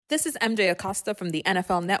This is MJ Acosta from the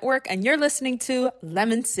NFL Network, and you're listening to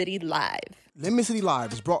Lemon City Live. Lemon City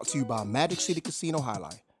Live is brought to you by Magic City Casino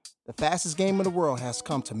Highlight. The fastest game in the world has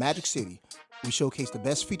come to Magic City. We showcase the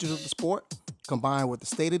best features of the sport, combined with the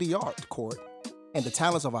state-of-the-art court, and the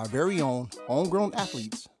talents of our very own homegrown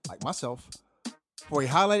athletes, like myself, for a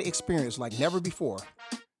highlight experience like never before.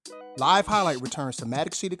 Live Highlight returns to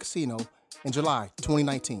Magic City Casino in July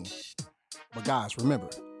 2019. But guys, remember,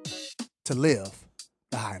 to live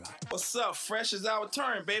the highlight. What's up? Fresh is our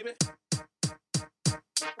turn, baby.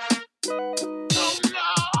 Oh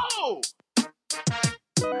no!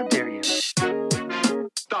 How dare you?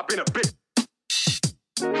 Stop being a bitch.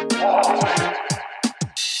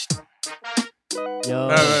 Yo,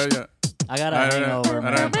 I got a hangover,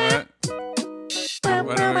 man.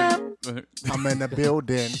 I'm in the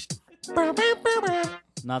building.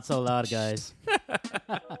 Not so loud, guys.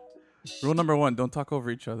 Rule number 1, don't talk over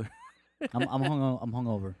each other. I'm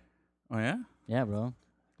hungover. Oh, yeah? Yeah, bro.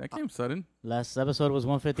 That came sudden. Last episode was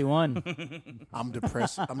 151. I'm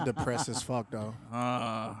depressed. I'm depressed as fuck, though.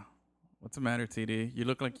 What's the matter, TD? You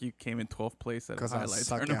look like you came in 12th place at a Because I highlight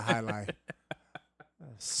suck at tournament. highlight.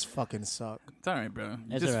 Fucking suck. It's all right, bro.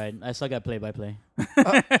 It's all right. I suck at play-by-play.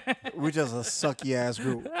 We're just a sucky ass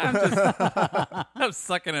group. I'm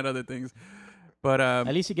sucking at other things. But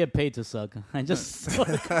At least you get paid to suck. I just suck.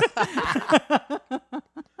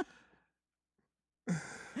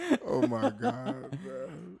 Oh my god, bro.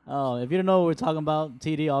 Oh, if you don't know what we're talking about,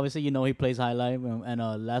 TD, obviously you know he plays highlight.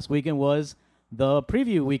 And last weekend was the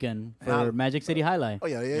preview weekend for Magic City Highlight. Oh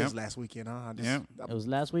yeah, it Yep. was last weekend, huh? It was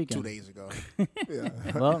last weekend. 2 days ago. Yeah.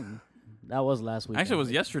 Well, that was last weekend. actually, it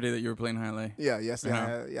was yesterday that you were playing highlight. Yeah, yes,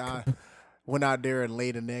 I went out there and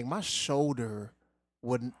laid an egg. My shoulder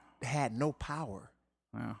had no power.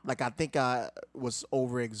 Wow. Like I think I was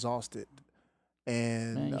overexhausted.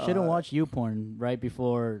 And Man, you shouldn't watch YouPorn right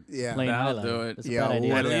before Yeah. playing That'll highlight. do it. That's a Yeah, bad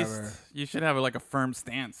idea. At Whatever. least you should have a firm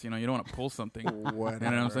stance. You know, you don't want to pull something. You know what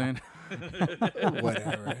I'm saying?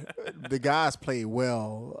 Whatever. The guys played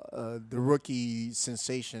well. The rookie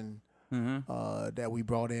sensation that we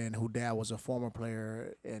brought in, who dad was a former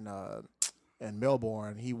player in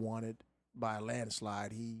Melbourne, he won it by a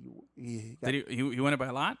landslide. He won it by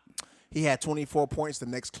a lot? He had 24 points. The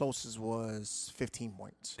next closest was 15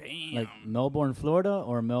 points. Damn. Like Melbourne, Florida,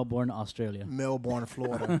 or Melbourne, Australia? Melbourne,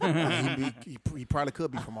 Florida. he probably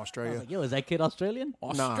could be from Australia. Like, yo, is that kid Australian?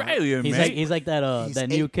 Australia, He's man. like that He's that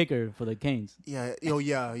new kicker for the Canes. Yeah. Oh,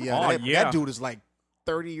 yeah. Oh, That dude is like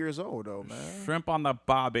 30 years old, though, man. Shrimp on the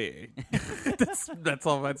bobby. that's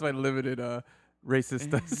all. That's my limited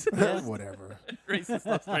racist. Whatever. Racist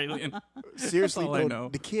Australian. Seriously, all I though, know.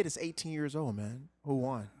 the kid is 18 years old, man. Who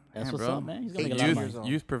won? That's Yeah, what's bro. up, man. He's gonna Eight get a lot of years money. old.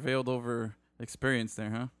 Youth prevailed over experience there,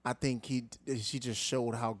 huh? I think he just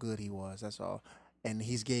showed how good he was. That's all. And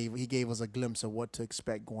he gave us a glimpse of what to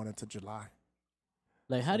expect going into July.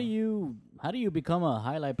 Like, how do you become a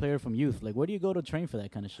highlight player from youth? Like, where do you go to train for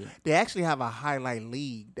that kind of shit? They actually have a highlight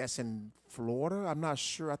league that's in Florida. I'm not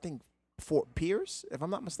sure. I think Fort Pierce, if I'm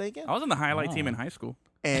not mistaken. I was on the highlight team in high school.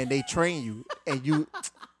 And they train you, and you.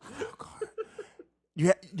 Oh God.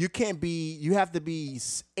 You can't be. You have to be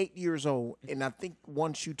 8 years old, and I think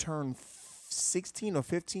once you turn 16 or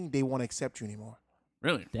 15, they won't accept you anymore.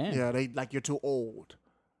 Really? Damn. Yeah, they like you're too old.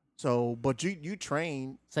 So, but you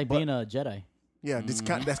train. It's like being a Jedi. Yeah, that's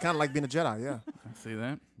kind of like being a Jedi. Yeah. I see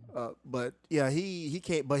that. But yeah, he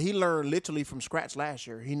can't. But he learned literally from scratch last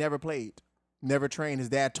year. He never played, never trained. His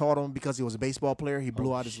dad taught him because he was a baseball player. He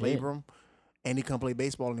blew out his shit. labrum, and he couldn't play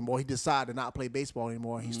baseball anymore. He decided to not play baseball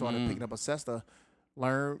anymore. He started picking up a cesta,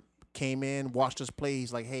 learned, came in, watched us play.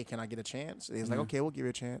 He's like, "Hey, can I get a chance?" And he's like, "Okay, we'll give you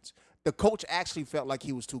a chance." The coach actually felt like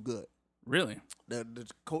he was too good. Really? The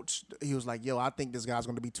coach, he was like, "Yo, I think this guy's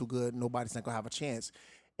going to be too good. Nobody's not going to have a chance."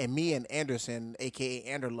 And me and Anderson,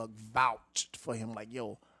 a.k.a. Anderluck, vouched for him. Like,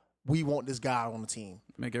 "Yo, we want this guy on the team.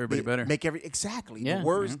 Make everybody better. Exactly. Yeah. The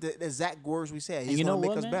words, the exact words we said. He's And you know going to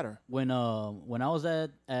make what, us man? better." When I was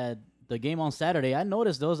at the game on Saturday, I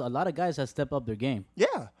noticed a lot of guys have stepped up their game.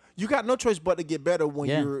 Yeah, you got no choice but to get better when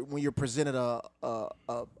Yeah. you're presented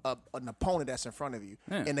an opponent that's in front of you.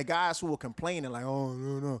 Yeah. And the guys who were complaining like, "Oh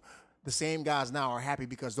no," the same guys now are happy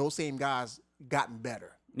because those same guys gotten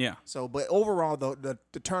better. Yeah. So, but overall, the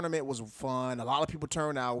tournament was fun. A lot of people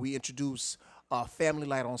turned out. We introduced Family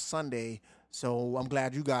Light on Sunday, so I'm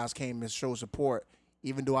glad you guys came and showed support.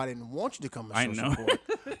 Even though I didn't want you to come and show support,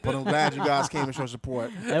 but I'm glad you guys came and showed support.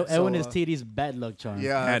 Edwin is TD's bad luck charm.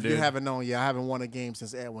 Yeah, Yeah, if you dude. haven't known, I haven't won a game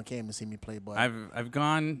since Edwin came to see me play. But I've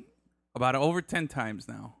gone about over 10 times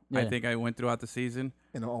now. I Yeah. think I went throughout the season,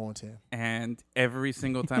 In the 0-10. and every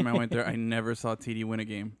single time I went there, I never saw TD win a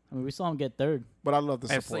game. I mean, we saw him get third. But I love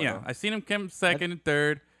the I've support. yeah, though. I seen him come second and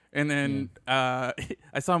third, and then I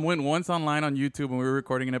saw him win once online on YouTube when we were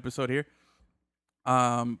recording an episode here.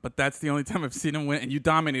 But that's the only time I've seen him win, and you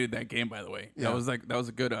dominated that game, by the way. Yeah. That was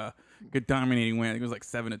a good dominating win. I think it was like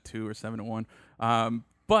 7-2 or 7-1.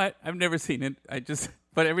 But I've never seen it.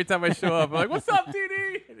 But every time I show up, I'm like, "What's up,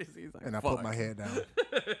 TD?" And he's like, And I "Fuck." put my head down.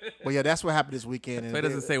 But yeah, that's what happened this weekend. So he And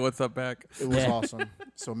doesn't say "What's up" back. it was Yeah. awesome.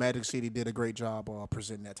 So Magic City did a great job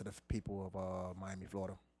presenting that to the people of Miami,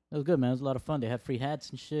 Florida. It was good, man. It was a lot of fun. They had free hats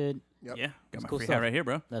and shit. Yep. Yeah, got my cool free stuff. hat right here,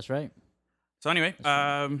 bro. That's right. So anyway,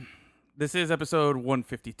 this is episode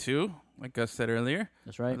 152, like Gus said earlier.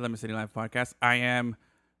 That's right. Lemon City Live Podcast. I am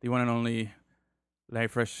the one and only the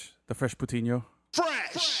Fresh Putinho.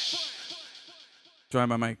 Fresh. Joined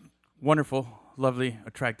by my wonderful, lovely,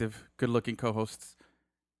 attractive, good-looking co-hosts,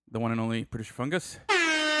 the one and only Producer Fungus,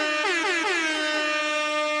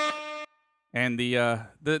 and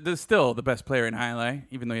the still the best player in Highlight,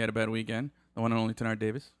 even though he had a bad weekend, the one and only Tenard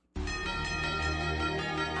Davis.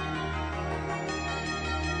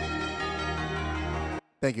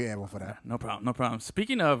 Thank you, everyone, for that. No problem, no problem.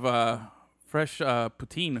 Speaking of fresh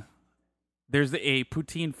poutine, there's a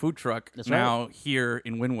poutine food truck That's now here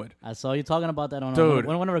in Wynwood. I saw you talking about that on Dude.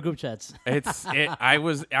 one of our group chats. I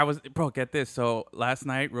was, bro, get this. So last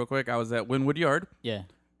night, real quick, I was at Wynwood Yard, Yeah.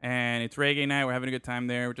 and it's reggae night. We're having a good time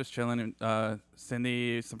there. We're just chilling. And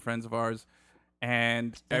Cindy, some friends of ours,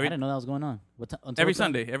 and I didn't know that was going on. Until every what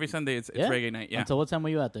time? Sunday, it's Yeah? reggae night. Yeah. Until what time were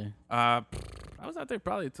you out there? I was out there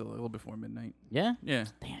probably till a little before midnight. Yeah? Yeah.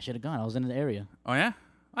 Damn, I should have gone. I was in the area. Oh yeah.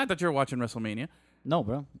 I thought you were watching WrestleMania. No,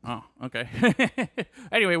 bro. Oh, okay.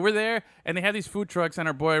 Anyway, we're there, and they have these food trucks, and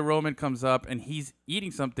our boy Roman comes up, and he's eating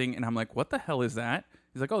something, and I'm like, what the hell is that?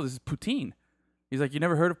 He's like, oh, this is poutine. He's like, you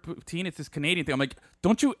never heard of poutine? It's this Canadian thing. I'm like,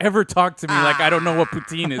 don't you ever talk to me like I don't know what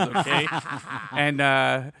poutine is, okay?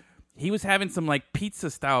 And he was having some, like,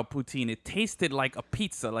 pizza-style poutine. It tasted like a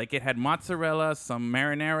pizza. Like, it had mozzarella, some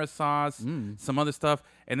marinara sauce, some other stuff.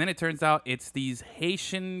 And then it turns out it's these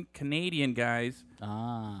Haitian-Canadian guys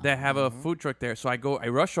that have a food truck there. So I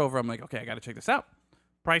rush over. I'm like, okay, I got to check this out.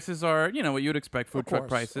 Prices are, what you'd expect food truck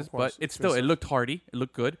prices, of course. but it's still, it looked hearty. It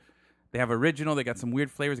looked good. They have original. They got some weird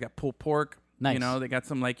flavors. They got pulled pork. Nice. They got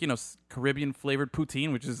some, like, Caribbean flavored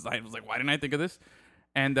poutine, which is, I was like, why didn't I think of this?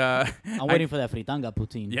 And I'm waiting for that fritanga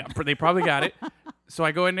poutine. yeah, they probably got it. So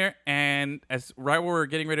I go in there, and right when we're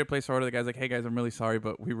getting ready to place our order, the guy's like, hey, guys, I'm really sorry,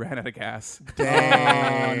 but we ran out of gas.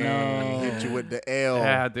 Damn. no. Hit you with the L.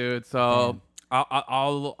 Yeah, dude. So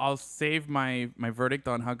I'll save my verdict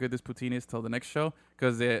on how good this poutine is till the next show,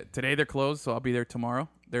 because today they're closed, so I'll be there tomorrow.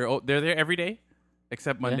 They're there every day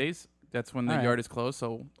except Mondays. That's when the All right. yard is closed,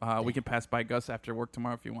 so we can pass by Gus after work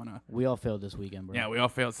tomorrow if you want to. We all failed this weekend, bro. Yeah, we all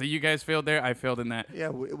failed. So you guys failed there. I failed in that. Yeah,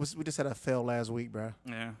 we just had a fail last week, bro.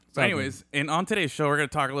 Yeah. So all anyways, on today's show, we're going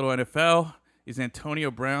to talk a little NFL. Is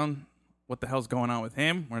Antonio Brown? What the hell's going on with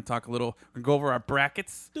him? We're going to talk a little. We're going to go over our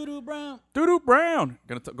brackets. Doo-doo Brown. Doo-doo Brown.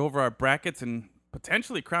 Going to go over our brackets and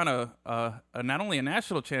potentially crown a not only a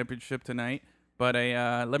national championship tonight, but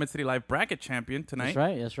a Lemon City Live bracket champion tonight. That's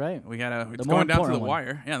right. That's right. We got it's more going down to the important one.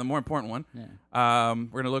 wire. Yeah, the more important one. Yeah. We're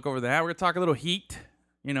going to look over that. We're going to talk a little Heat.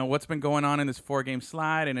 What's been going on in this 4-game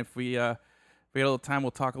slide, and if we get a little time,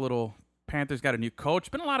 we'll talk a little. Panthers got a new coach.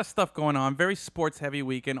 Been a lot of stuff going on. Very sports heavy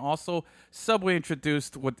weekend. Also, Subway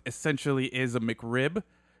introduced what essentially is a McRib,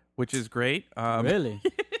 which is great. Really?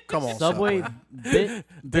 Come on, Subway bit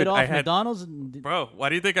Dude, off I had- McDonald's? Bro, why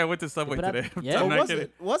do you think I went to Subway But I- today? yeah. I'm So not kidding.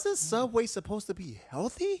 wasn't Subway supposed to be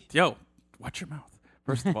healthy? Yo, watch your mouth.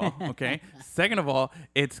 First of all, okay. Second of all,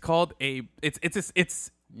 it's called it's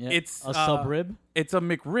Yeah. it's a sub rib? It's a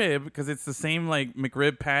McRib because it's the same like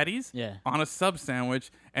McRib patties Yeah. on a sub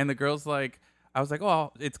sandwich. And the girl's like, I was like,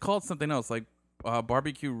 oh, it's called something else, like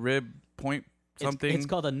barbecue rib point something. It's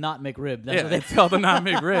called a not McRib. That's yeah, what they it's called a non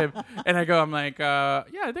McRib. And I'm like, yeah,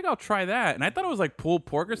 I think I'll try that. And I thought it was like pulled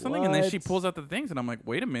pork or something. And then she What? pulls out the things, and I'm like,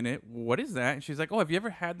 wait a minute, what is that? And she's like, oh, have you ever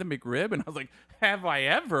had the McRib? And I was like, have I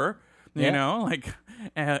ever? You Yeah. know, like,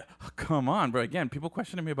 come on, bro. Again, people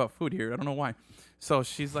questioning me about food here. I don't know why. So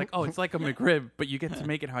she's like, oh, it's like a McRib, but you get to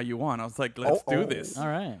make it how you want. I was like, let's do this. All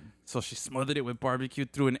right. So she smothered it with barbecue,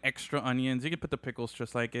 threw in extra onions. You can put the pickles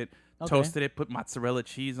just like it. Okay. Toasted it, put mozzarella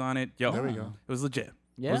cheese on it. Yo, There we go. It was legit.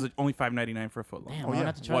 Yeah? It was only $5.99 for a foot long. Damn, Oh, I'm yeah. gonna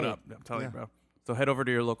have to try What it. up? I'm telling you, Yeah. bro. So head over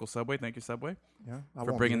to your local Subway. Thank you, Subway, Yeah, I for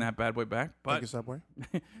won't bringing be that bad boy back. there. But Thank you, Subway.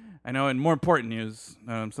 I know, in more important news,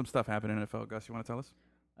 some stuff happened in NFL. Gus, you want to tell us?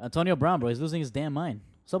 Antonio Brown, bro, he's losing his damn mind.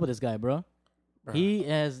 What's up with this guy, bro? Bruh. He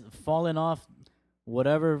has fallen off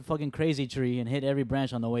whatever fucking crazy tree and hit every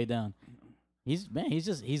branch on the way down. He's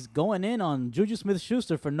going in on Juju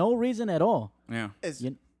Smith-Schuster for no reason at all. Yeah.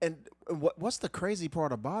 And what's the crazy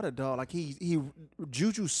part about it, dog? Like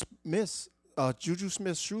Juju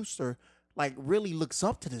Smith-Schuster, like really looks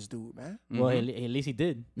up to this dude, man. Well, at least he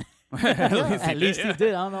did. At Least he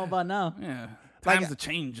did. I don't know about now. Yeah. Like, Times are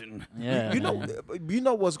changing. Yeah, you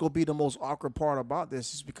know what's gonna be the most awkward part about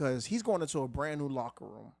this is because he's going into a brand new locker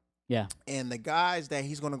room, yeah. and the guys that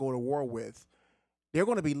he's gonna go to war with, they're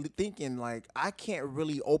gonna be thinking like, I can't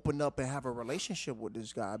really open up and have a relationship with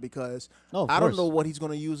this guy because Oh, of I don't course. know what he's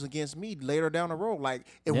gonna use against me later down the road. Like,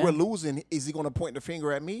 if Yeah. we're losing, is he gonna point the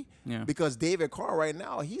finger at me? Yeah. Because David Carr right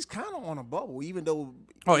now, he's kind of on a bubble, even though.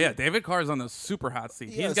 Oh, yeah. David Carr's on the super hot seat.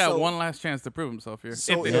 Yeah, He's got so- one last chance to prove himself here.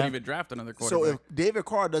 So if they if- don't even draft another So quarterback. if David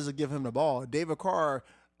Carr doesn't give him the ball, David Carr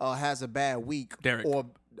has a bad week. Derek.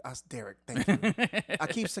 Derek, thank you. I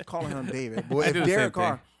keep calling him David. But I if do the same Derek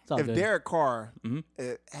Carr, thing. It's all if good. Derek Carr Mhm.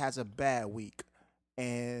 has a bad week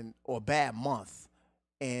or bad month,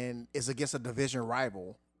 and is against a division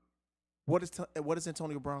rival, what is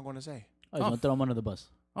Antonio Brown going to say? Oh, he's gonna throw him under the bus.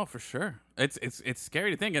 Oh, for sure. It's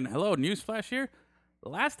scary to think. And hello, newsflash here.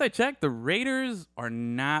 Last I checked, the Raiders are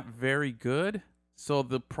not very good. So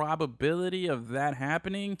the probability of that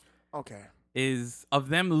happening Okay. is of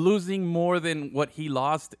them losing more than what he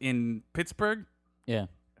lost in Pittsburgh. Yeah.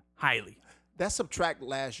 Highly. Let's subtract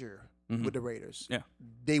last year with the Raiders. Yeah.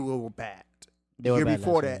 They were bad. They The were year bad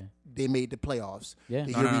before last that, year, they made the playoffs. Yeah.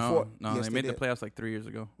 The No, year no, before, no. yes, They made the did. playoffs like 3 years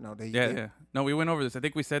ago. No, they Yeah, did. yeah. No, we went over this. I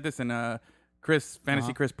think we said this, and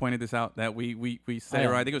Fantasy Chris pointed this out, that we said it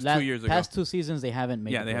right. I think it was 2 years ago. Past 2 seasons, they haven't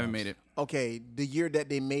made. Yeah, the they haven't playoffs. made it. Okay, the year that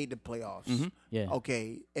they made the playoffs. Yeah.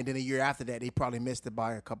 Okay, and then the year after that, they probably missed it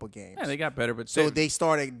by a couple games. Yeah, they got better, but so they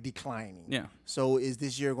started declining. Yeah. So is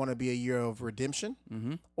this year going to be a year of redemption,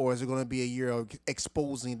 or is it going to be a year of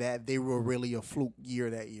exposing that they were really a fluke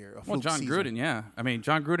year that year? Well, John Gruden, yeah. I mean,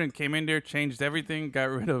 John Gruden came in there, changed everything, got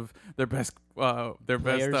rid of their best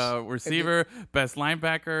Players. receiver, best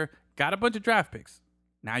linebacker, got a bunch of draft picks.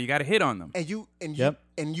 Now you got to hit on them. And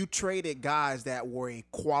you traded guys that were a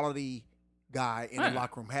quality guy in the Yeah.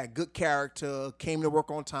 locker room, had good character, came to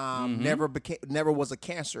work on time, never was a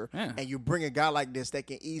cancer. Yeah. And you bring a guy like this that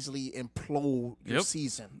can easily implode your Yep.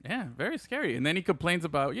 season. Yeah, very scary. And then he complains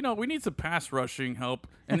about, we need some pass rushing help.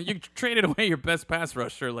 And you traded away your best pass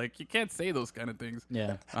rusher. Like, you can't say those kind of things.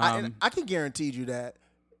 Yeah. And I can guarantee you that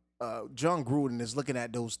John Gruden is looking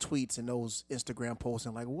at those tweets and those Instagram posts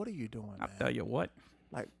and like, what are you doing, I'll man? tell you what.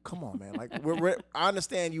 Like, come on, man. Like, I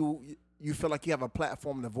understand you feel like you have a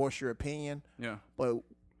platform to voice your opinion, Yeah. but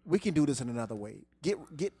we can do this in another way.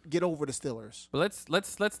 Get over the Steelers. But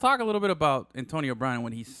let's talk a little bit about Antonio Brown and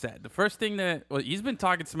what he said. The first thing he's been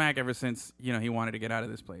talking smack ever since he wanted to get out of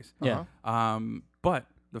this place. Yeah. But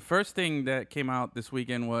the first thing that came out this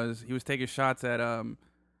weekend was he was taking shots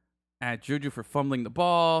at Juju for fumbling the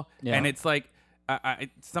ball, Yeah. and it's like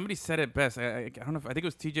somebody said it best. I don't know. I think it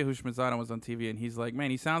was TJ Houshmandzadeh was on TV, and he's like,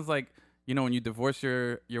 man, he sounds like when you divorce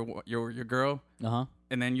your girl. Uh-huh.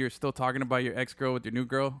 And then you're still talking about your ex-girl with your new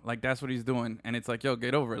girl. Like, that's what he's doing. And it's like, yo,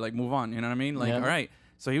 get over it. Like, move on. You know what I mean? Like, Yeah. all right.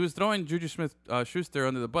 So he was throwing Juju Smith-Schuster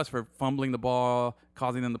under the bus for fumbling the ball,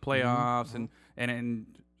 causing them the playoffs. And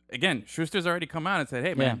again, Schuster's already come out and said,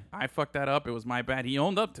 hey, man, I fucked that up. It was my bad. He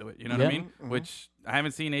owned up to it. You know what I mean? Which I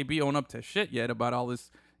haven't seen AB own up to shit yet about all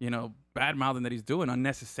this, bad-mouthing that he's doing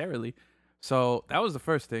unnecessarily. So that was the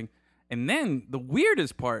first thing. And then the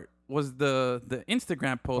weirdest part was the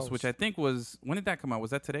Instagram post, which I think was, when did that come out?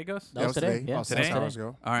 Was that today, Gus? That was today. Yeah. About 6 Today? hours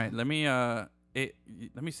ago. All right, let me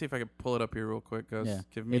see if I can pull it up here real quick, Gus. Yeah.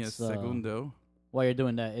 Give me It's, a segundo. While you're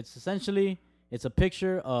doing that, it's essentially a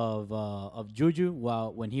picture of Juju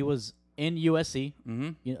when he was in USC.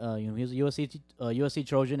 Mm-hmm. He was a USC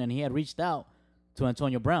Trojan, and he had reached out to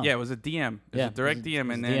Antonio Brown. Yeah, it was a DM. It was a direct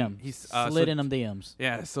DM, and then he's slid in them DMs.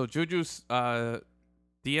 Yeah, so Juju's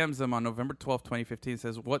DMs him on November 12th, 2015,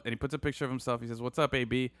 says, what? And he puts a picture of himself. He says, what's up,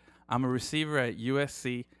 AB? I'm a receiver at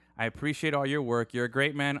USC. I appreciate all your work. You're a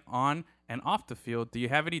great man on and off the field. Do you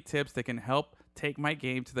have any tips that can help take my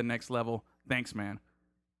game to the next level? Thanks, man.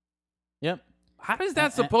 Yep. How is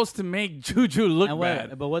that supposed to make Juju look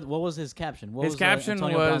bad? But what was his caption? What His was caption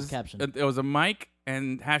Antonio Brown's was, caption? it was a mic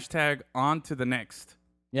and hashtag on to the next.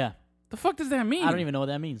 Yeah. The fuck does that mean? I don't even know what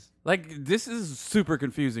that means. Like, this is super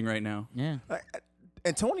confusing right now. Yeah.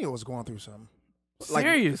 Antonio was going through something.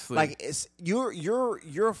 Seriously. Like it's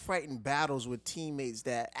you're fighting battles with teammates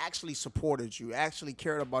that actually supported you, actually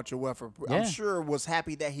cared about your welfare. Yeah. I'm sure was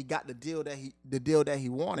happy that he got the deal that he Yeah,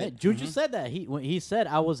 wanted. Juju said that. He said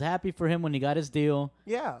I was happy for him when he got his deal.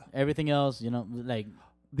 Yeah. Everything else, like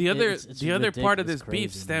The other It's the other part of ridiculous, this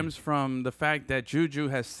beef crazy, stems from the fact that Juju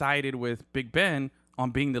has sided with Big Ben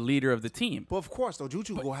on being the leader of the team. But of course, though,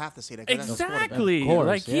 Juju will have to say that. 'cause that's the quarterback. Exactly. Of course,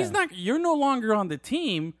 like he's yeah. not. You're no longer on the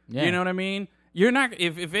team. Yeah. You know what I mean? You're not.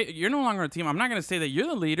 You're no longer on the team, I'm not going to say that you're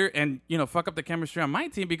the leader and fuck up the chemistry on my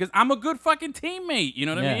team because I'm a good fucking teammate. You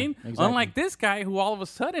know what I Yeah, mean? exactly. Unlike this guy who all of a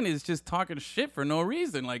sudden is just talking shit for no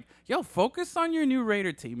reason. Like, yo, focus on your new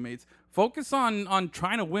Raider teammates. Focus on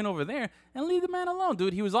trying to win over there and leave the man alone,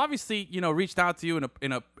 dude. He was obviously reached out to you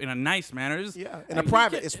in a nice manner. Just, Yeah, in a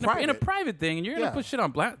private- it's in a private. private thing, and you're gonna Yeah. put shit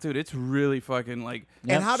on black, dude. It's really fucking like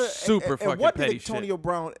And how did super and fucking what petty did Antonio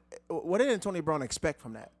Brown? What did Antonio Brown expect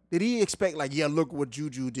from that? Did he expect like, yeah, look what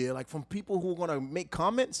Juju did? Like from people who are gonna make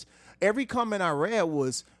comments. Every comment I read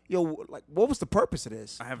was, yo, like what was the purpose of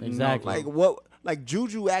this? I have Exactly. no Like what? Like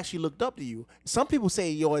Juju actually looked up to you. Some people say,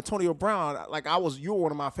 yo, Antonio Brown, like you were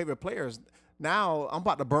one of my favorite players. Now I'm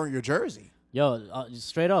about to burn your jersey. Yo,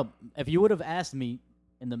 straight up, if you would have asked me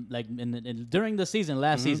during the season,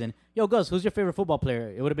 last season, yo, Gus, who's your favorite football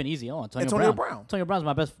player? It would have been easy. Oh, Antonio Brown. Antonio Brown's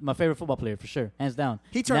my favorite football player for sure, hands down.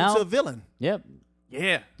 He turned Now- into a villain. Yep.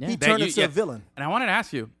 Yeah. He That turned into a villain. And I wanted to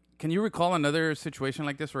ask you, can you recall another situation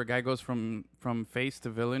like this where a guy goes from face to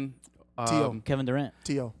villain? T.O. Kevin Durant.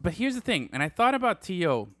 T.O. But here's the thing, and I thought about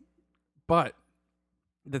T.O., but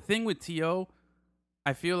the thing with T.O.,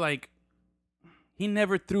 I feel like he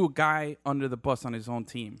never threw a guy under the bus on his own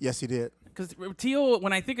team. Yes, he did. Because T.O.,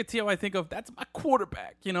 when I think of T.O., I think of, that's my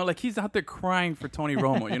quarterback. Like he's out there crying for Tony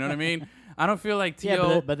Romo. You know what I mean? I don't feel like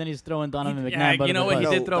T.O. Yeah, but then he's throwing Donovan McNabb. yeah, under you know the what? He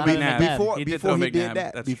bus. did throw Donovan McNabb. Before He did before throw he did McNabb.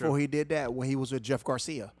 that, That's before true. he did that, when he was with Jeff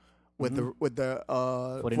Garcia with the 49ers.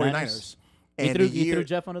 49ers. He And threw, the he year- threw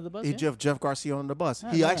Jeff under the bus. He yeah? threw Jeff Garcia on the bus. Oh,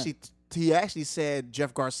 he yeah. actually said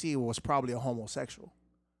Jeff Garcia was probably a homosexual.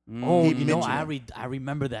 Oh, He you know, mentioned I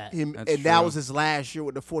remember that. Him, That's and that true. was his last year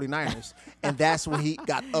with the 49ers. And that's when he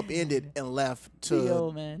got upended and left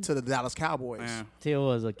T.O., man. to the Dallas Cowboys. Yeah. Theo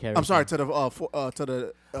was a character. I'm sorry, to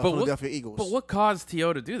the Philadelphia Eagles. But what caused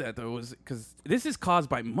T.O. to do that, though, was because this is caused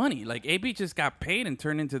by money. Like, AB just got paid and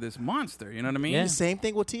turned into this monster. You know what I mean? Yeah. Same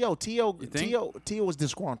thing with T.O. think? T.O. was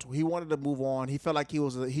disgruntled. He wanted to move on. He felt like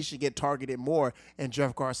he should get targeted more, and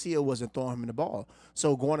Jeff Garcia wasn't throwing him the ball.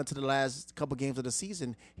 So going into the last couple games of the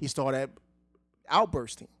season, he started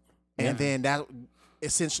outbursting. And then that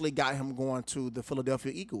essentially got him going to the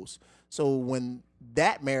Philadelphia Eagles. So when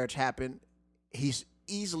that marriage happened, he's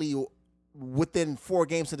easily, within 4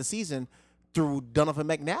 games of the season, threw Donovan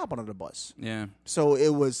McNabb under the bus. Yeah. So it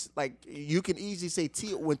was like you can easily say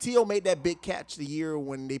when T.O. made that big catch the year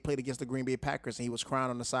when they played against the Green Bay Packers and he was crying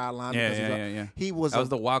on the sideline. Yeah, because yeah. He was That was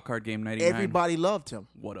the wild card game, 99. everybody loved him.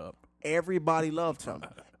 What up? Everybody loved him.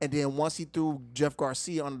 And then once he threw Jeff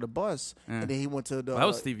Garcia under the bus, and then he went to the Well, that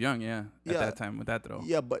was Steve Young, at yeah. that time with that throw.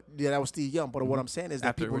 Yeah, that was Steve Young. But what I'm saying is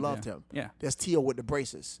that people Afterwards, loved yeah. him. Yeah. That's T.O. with the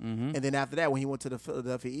braces. And then after that, when he went to the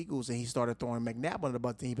Philadelphia Eagles and he started throwing McNabb under the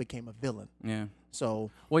bus, then he became a villain. Yeah. So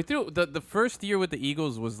Well, he threw the first year with the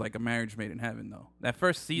Eagles was like a marriage made in heaven, though. That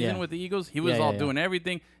first season Yeah. with the Eagles, he was Yeah, all yeah. doing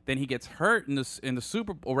everything. Then he gets hurt in the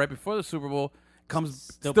Super Bowl, right before the Super Bowl,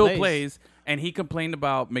 still plays. plays, and he complained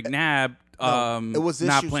about McNabb it was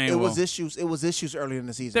not issues. playing It well. was issues. It was issues earlier in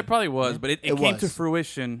the season. There probably was, but it It came to was.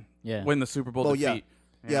 fruition Yeah. when the Super Bowl Oh defeat.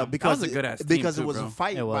 yeah, because that was a good ass team because too, it was bro. a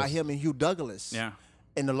fight It by was. him and Hugh Douglas. Yeah.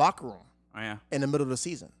 In the locker room Oh, yeah. in the middle of the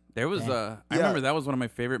season. There was I Yeah. remember that was one of my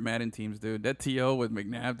favorite Madden teams, dude. That TO with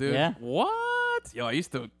McNabb, dude. Yeah. What? Yo, I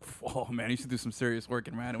used to do some serious work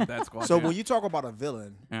in Madden with that squad. So dude. when you talk about a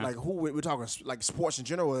villain, Yeah. like who we're talking like sports in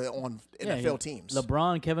general or on NFL teams.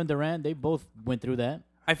 LeBron, Kevin Durant, they both went through that.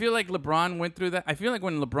 I feel like LeBron went through that. I feel like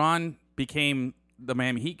when LeBron became the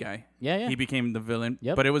Miami Heat guy, Yeah. he became the villain.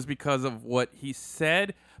 Yep. But it was because of what he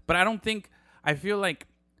said. But I feel like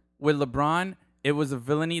with LeBron, it was a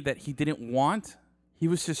villainy that he didn't want. He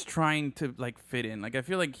was just trying to like fit in. Like I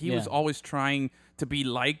feel like he was Yeah. always trying to be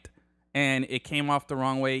liked, and it came off the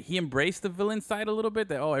wrong way. He embraced the villain side a little bit,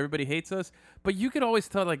 that everybody hates us. But you could always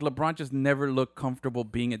tell like LeBron just never looked comfortable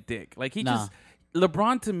being a dick. Like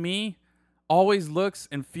LeBron to me always looks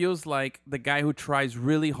and feels like the guy who tries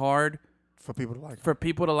really hard for people to like. for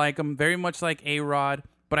people to like him, very much like A-Rod.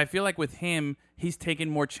 But I feel like with him, he's taking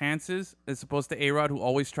more chances as opposed to A-Rod, who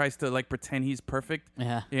always tries to like pretend he's perfect.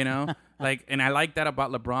 Yeah. You know, and I like that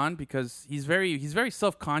about LeBron because he's very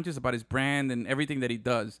self-conscious about his brand and everything that he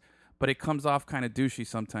does. But it comes off kind of douchey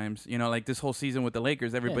sometimes. You know, like this whole season with the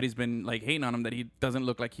Lakers, everybody's been like hating on him that he doesn't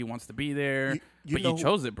look like he wants to be there. You But know you who-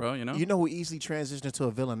 chose it, bro. You know. You know who easily transitioned into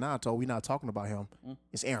a villain now, though? We're not talking about him.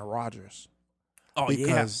 It's Aaron Rodgers. oh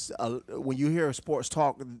Because when you hear sports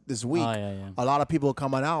talk this week, Oh, yeah. a lot of people are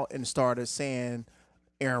coming out and started saying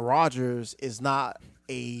Aaron Rodgers is not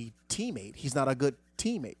a teammate. He's not a good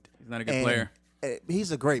teammate. He's not a good player.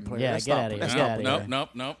 He's a great player. Yeah, Let's get not- outta here. let's Get not outta put here.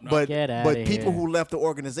 that. Nope. But Get outta but people here. who left the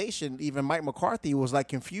organization, even Mike McCarthy, was like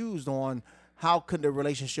confused on how could the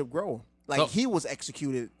relationship grow. Like So- he was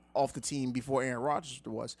executed off the team before Aaron Rodgers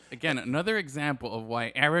was. Again, another example of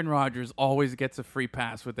why Aaron Rodgers always gets a free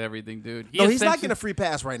pass with everything, dude. No, he's not essentially- getting a free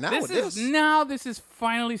pass right now. This with is this. now. This is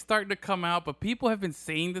finally starting to come out, but people have been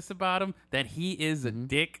saying this about him that he is a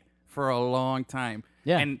dick for a long time.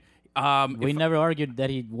 Yeah. and We if- never argued that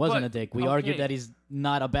he wasn't But- a dick. We okay. argued that he's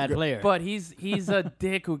not a bad player. But he's a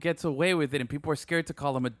dick who gets away with it, and people are scared to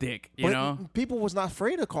call him a dick. You But know, people was not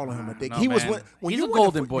afraid of calling him a dick. No, he was man. when he's you a win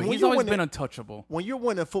golden fo- boy. when He's you always win been a- untouchable. When you're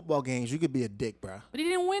winning football games, you could be a dick, bro. But he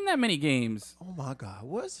didn't win that many games. Oh my God,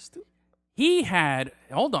 what is this dude? He had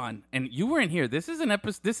hold on, and you weren't here. This is an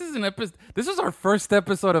episode. This was our first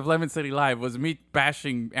episode of Lemon City Live. Was me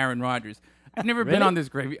bashing Aaron Rodgers. I've never been Really? on this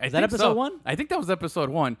gravy. I Is that think episode so. 1? I think that was episode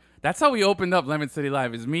 1. That's how we opened up Lemon City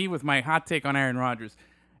Live. Is me with my hot take on Aaron Rodgers.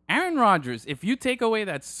 Aaron Rodgers, if you take away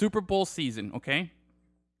that Super Bowl season, okay,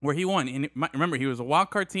 where he won, and remember he was a wild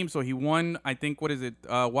card team, so he won. I think what is it?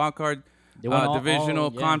 Wild card They won all-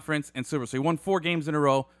 divisional yeah. conference and Super. So he won 4 games in a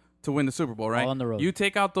row to win the Super Bowl, right? All on the road. You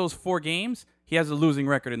take out those 4 games, he has a losing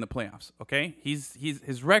record in the playoffs. Okay,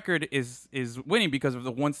 his record is winning because of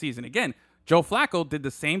the one season. Again, Joe Flacco did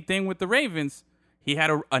the same thing with the Ravens. He had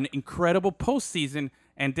an incredible postseason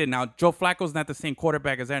and did. Now Joe Flacco's not the same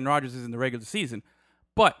quarterback as Aaron Rodgers is in the regular season,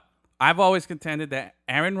 but I've always contended that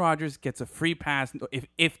Aaron Rodgers gets a free pass.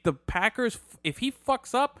 If the Packers, if he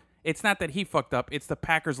fucks up, it's not that he fucked up. It's the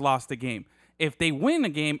Packers lost the game. If they win the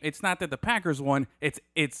game, it's not that the Packers won.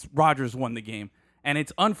 It's Rodgers won the game. And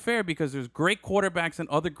it's unfair because there's great quarterbacks and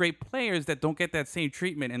other great players that don't get that same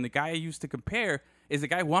treatment. And the guy I used to compare is a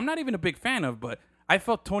guy who I'm not even a big fan of, but I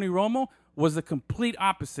felt Tony Romo was the complete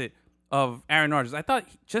opposite of Aaron Rodgers. I thought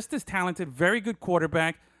just as talented, very good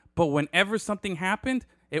quarterback, but whenever something happened,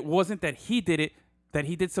 it wasn't that he did it, that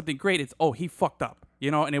he did something great. It's, he fucked up,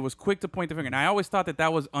 and it was quick to point the finger. And I always thought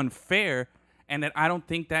that was unfair, and that I don't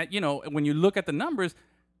think that, when you look at the numbers,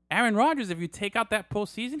 Aaron Rodgers, if you take out that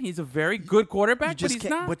postseason, he's a very good quarterback, but he's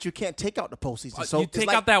not. But you can't take out the postseason. So you it's take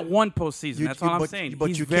like- out that one postseason. That's all I'm but- saying. but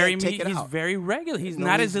he's you very can't take it he's out. very regular. He's No,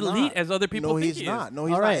 not he's as elite not. as other people No, think he's he not. is. No,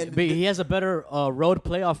 he's all not. right, And but he has a better road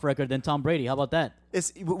playoff record than Tom Brady. How about that?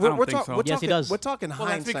 we're think so. Yes, he does. We're talking Well,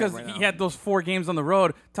 that's hindsight because right he now. had those 4 games on the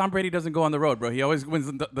road. Tom Brady doesn't go on the road, bro. He always wins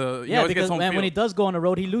the he Yeah, always because gets home when field. he does go on the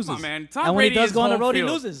road, he loses. Come on, man. Tom and when Brady he does is go on the home road, field.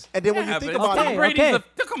 he loses. And then when Yeah, you think but about Tom it, Brady's okay.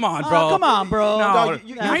 come on, Oh, bro. come on, bro. No, No, now you're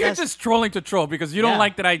that's- just trolling to troll because you don't Yeah.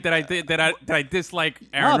 like that I dislike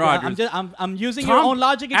Aaron No, but Rodgers. I'm using your own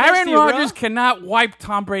logic against Aaron you, bro. Rodgers cannot wipe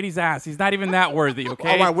Tom Brady's ass. He's not even that worthy,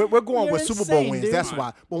 okay? all right, we're going You're with Super Bowl insane, wins. dude. That's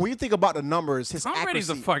why. But when you think about the numbers, his Tom Brady's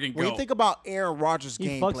accuracy. a fucking when you goat. think about Aaron Rodgers'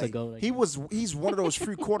 He fucks a gameplay, goat, like he's one of those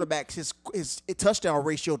free quarterbacks. His touchdown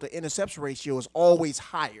ratio to interception ratio is always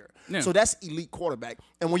higher. Yeah. So that's elite quarterback.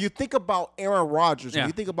 And when you think about Aaron Rodgers, Yeah. when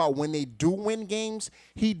you think about when they do win games,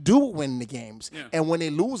 he do win the games. Yeah. And when they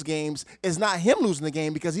lose games, it's not him losing the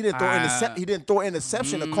game because he didn't throw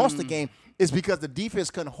interception to cost the game. It's because the defense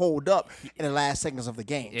couldn't hold up in the last seconds of the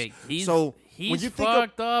game. Yeah, he's so he's when you think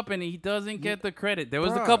fucked up and he doesn't get the credit. There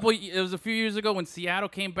was a few years ago when Seattle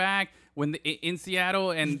came back in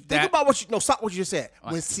Seattle and think about stop what you just said.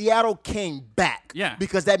 When Seattle came back, Yeah.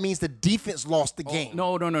 because that means the defense lost the game.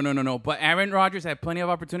 No. But Aaron Rodgers had plenty of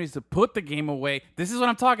opportunities to put the game away. This is what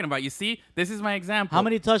I'm talking about. You see, this is my example. How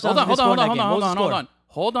many touchdowns Hold did he score in that game? What was the hold score? on.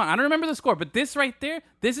 Hold on. I don't remember the score, but this right there,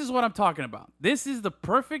 this is what I'm talking about. This is the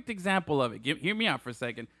perfect example of it. Hear me out for a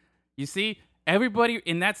second. You see, everybody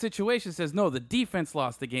in that situation says, no, the defense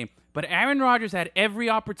lost the game. But Aaron Rodgers had every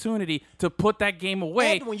opportunity to put that game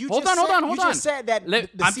away. And when you hold just on. You just said that the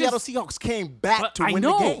I'm Seattle just- Seahawks came back but to I win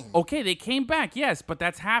know. the game. Okay, they came back, yes, but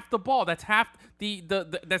that's half the ball. That's half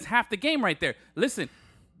that's half the game right there. Listen,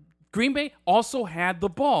 Green Bay also had the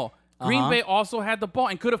ball. Green Bay also had the ball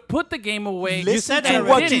and could have put the game away. Listen said to that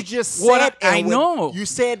what already. you just What said. I Edwin. know. You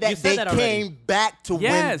said that You said they that already. came back to win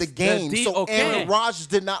Yes, the game. So okay. Aaron Rodgers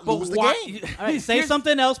did not But lose the why- game. All right, say Here's-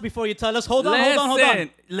 something else before you tell us. Hold on.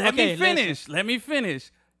 Let Okay, me finish. Let me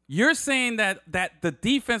finish. You're saying that the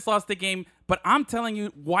defense lost the game, but I'm telling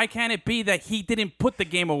you, why can't it be that he didn't put the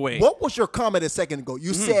game away? What was your comment a second ago?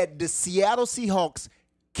 You said the Seattle Seahawks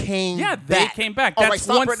came Yeah, back. they came back. All That's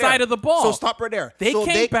stop one right there. side of the ball. So stop right there. They So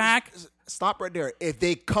came back. stop right there. If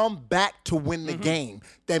they come back to win the game,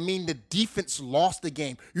 that means the defense lost the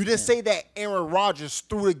game. You didn't say that Aaron Rodgers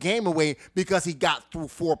threw the game away because he got through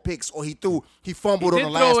 4 picks or he fumbled on the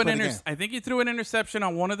last play of the game. I think he threw an interception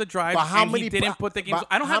on one of the drives, But how and many he didn't put the game.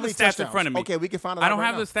 I don't how have the many stats in touchdowns? front of me. Okay, we can find it I out don't right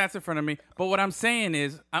have now. the stats in front of me. But what I'm saying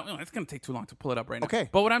is, it's going to take too long to pull it up right now. Okay.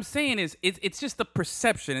 But what I'm saying is, it's just the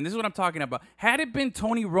perception, and this is what I'm talking about. Had it been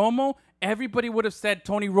Tony Romo, everybody would have said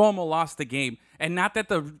Tony Romo lost the game, and not that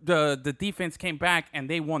the defense came back and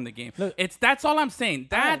they won the game. Look, That's all I'm saying.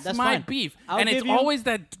 That's that's my fine. beef, I'll and it's give you- always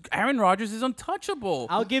that Aaron Rodgers is untouchable.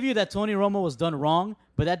 I'll give you that Tony Romo was done wrong,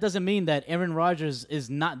 but that doesn't mean that Aaron Rodgers is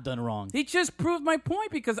not done wrong. He just proved my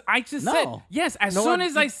point because I just No. said yes. As No, soon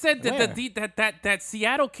as I said where? that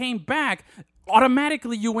Seattle came back,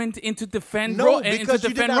 automatically you went into defend No, into because you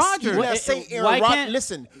did defend not, you Rodgers. did not say Aaron Why Rodgers. can't-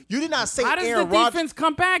 Listen, you did not say How does Aaron the Rodgers. defense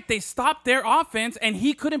come back? They stopped their offense, and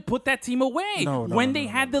he couldn't put that team away when they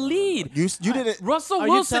had the lead. You didn't. Russell Are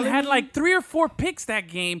you Wilson telling had me- like 3 or 4 picks that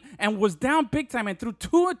game and was down big time and threw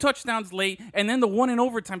 2 touchdowns late and then the one in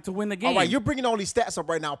overtime to win the game. All right, you're bringing all these stats up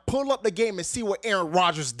right now. Pull up the game and see what Aaron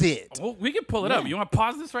Rodgers did. Well, we can pull it up. You want to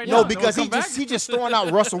pause this right now? No, because You wanna come he back? just throwing out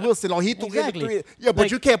Russell Wilson. He threw Exactly. 3. Yeah, but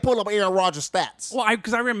Like- you can't pull up Aaron Rodgers stats. Well,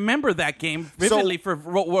 because I remember that game vividly for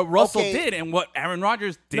what Russell okay. did and what Aaron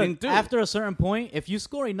Rodgers didn't Look, do. after a certain point, if you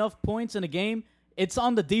score enough points in a game, it's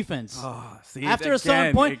on the defense. See, After a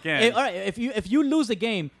certain point, again. all right, if you lose a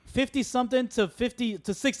game 50 something to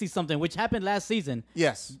 60 something, which happened last season,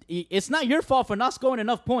 Yes. it's not your fault for not scoring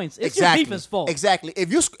enough points. It's your defense fault. Exactly.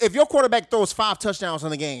 If your quarterback throws 5 touchdowns in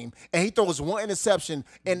the game and he throws 1 interception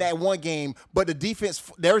in that one game, but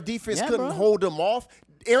their defense Yeah, couldn't bro. hold them off,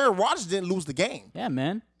 Aaron Rodgers didn't lose the game. Yeah,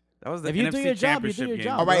 man. that was the if you NFC do your job, you do Championship your game.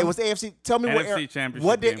 job. All right, bro. it was AFC. Tell me NFC Championship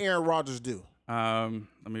what did game. Aaron Rodgers do?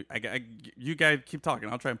 You guys keep talking.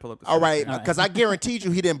 I'll try and pull up the All stats. right, because I guaranteed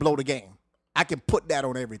you he didn't blow the game. I can put that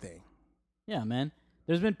on everything. Yeah, man.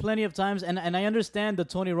 There's been plenty of times, and I understand the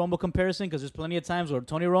Tony Romo comparison because there's plenty of times where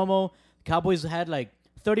Tony Romo, Cowboys had like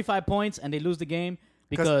 35 points and they lose the game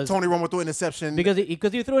because Tony Romo threw an interception. because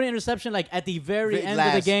he threw an interception like at the very end of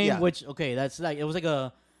the last, game, yeah. which that's like it was like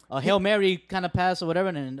a Hail Mary kind of pass or whatever,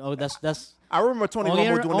 and that's I remember Tony only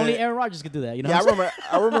Romo doing only that. Aaron Rodgers could do that. You know? Yeah, what I'm saying?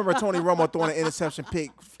 I remember Tony Romo throwing an interception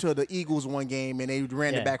pick to the Eagles one game, and they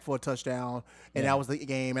ran Yeah. it back for a touchdown, and that was the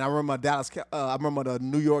game. And I remember I remember the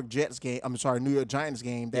New York Giants game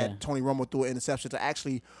that Yeah. Tony Romo threw an interception to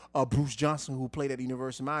actually Bruce Johnson, who played at the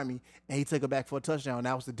University of Miami, and he took it back for a touchdown.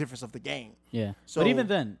 That was the difference of the game. Yeah. So- But even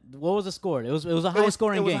then, what was the score? It was a high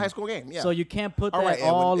scoring It game. was a high score game. Yeah. So you can't put All that right,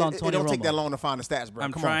 all Edwin, on Tony it don't Romo. take that long to find the stats, bro.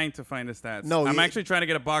 I'm Come trying to find the stats. No, I'm you- actually trying to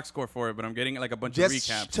get a box score for it, but I'm getting like a bunch on. of Just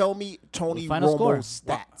recaps. tell me Tony Final score. Romo's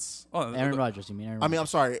stats. Oh, Aaron Rodgers, you mean? Aaron I mean, Rodgers. I'm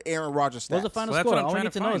sorry, Aaron Rodgers stats. What was the final Well, that's score? what I'm All we trying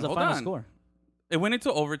need to to know is find. the Hold final on. score. It went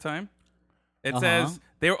into overtime. It Uh-huh. says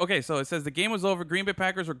they were okay. So it says the game was over. Green Bay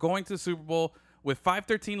Packers were going to the Super Bowl with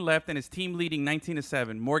 5:13 left and his team leading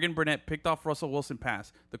 19-7. Morgan Burnett picked off Russell Wilson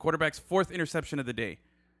pass, the quarterback's 4th interception of the day.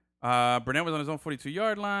 Burnett was on his own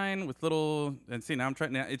 42-yard line with little. And see now I'm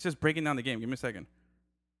trying. Now it's just breaking down the game. Give me a second.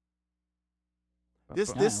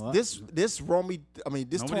 This what? Romy, I mean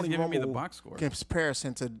this Nobody's Tony giving me the Romo box score.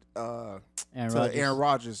 comparison to Rodgers. Aaron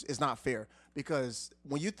Rodgers is not fair because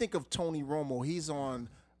when you think of Tony Romo, he's on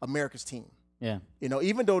America's team. Yeah. You know,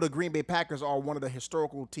 even though the Green Bay Packers are one of the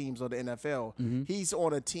historical teams of the NFL, Mm-hmm. he's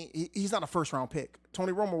on a team. He's not a first round pick.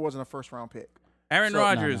 Tony Romo wasn't a first round pick. Aaron So-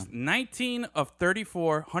 Rodgers, 19 of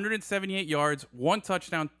 34, 178 yards, 1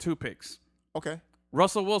 touchdown, 2 picks. Okay,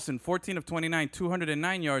 Russell Wilson, 14 of 29,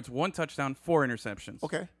 209 yards, 1 touchdown, 4 interceptions.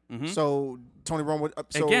 okay. So Tony Romo.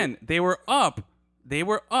 So, Again, they were up. They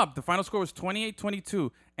were up. The final score was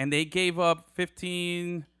 28-22, and they gave up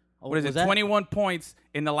 15. What is was it? that- 21 points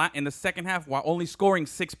in the second half, while only scoring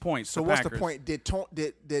 6 points. So what's the point?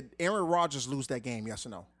 Did Aaron Rodgers lose that game? Yes or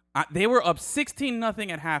no? They were up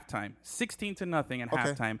 16-0 at halftime, 16-0 at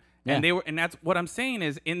halftime, Yeah. and that's what I'm saying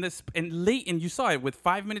is and you saw it with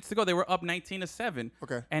 5 minutes to go, they were up 19-7.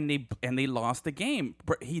 Okay. and they lost the game.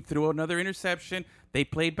 He threw another interception. They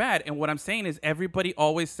played bad, and what I'm saying is everybody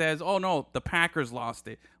always says, "Oh no, the Packers lost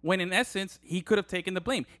it," when in essence he could have taken the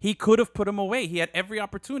blame. He could have put him away. He had every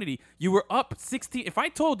opportunity. You were up 16. If I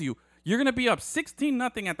told you you're gonna be up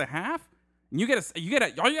 16-0 at the half. And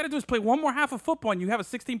all you gotta do is play one more half of football and you have a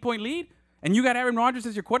 16-point lead and you got Aaron Rodgers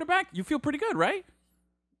as your quarterback, you feel pretty good, right?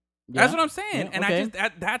 That's what I'm saying. Yeah, And okay.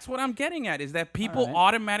 that's what I'm getting at is that people right.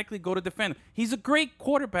 automatically go to defend him. He's a great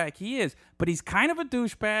quarterback. He is. But he's kind of a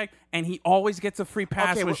douchebag, and he always gets a free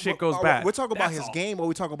pass when shit goes bad. We're talking about That's his all. game, or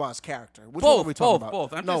we talking about his character? Which one Both, are we talking both, about?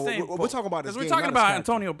 both. I'm no, just saying. we're talking about his Because we're game. talking not his about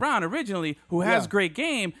character. Antonio Brown originally, who has Yeah. great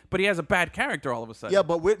game, but he has a bad character all of a sudden. Yeah,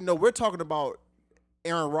 but we're talking about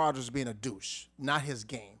Aaron Rodgers being a douche, not his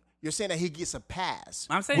game. You're saying that he gets a pass.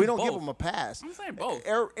 I'm saying we don't both. give him a pass. I'm saying both.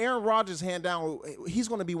 Aaron Rodgers, hand down, he's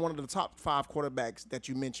going to be one of the top 5 quarterbacks that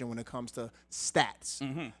you mentioned when it comes to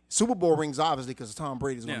stats. Super Bowl rings, obviously, because Tom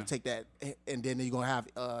Brady's going Yeah. to take that, and then you're going to have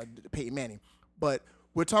Peyton Manning. But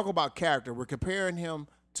we're talking about character. We're comparing him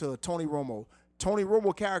to Tony Romo. Tony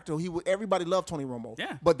Romo character, everybody loved Tony Romo.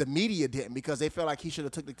 Yeah. But the media didn't because they felt like he should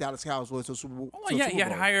have took the Dallas Cowboys to a Super Bowl. Well, yeah, he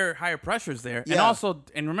had higher pressures there. And Yeah. also,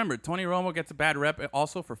 and remember, Tony Romo gets a bad rep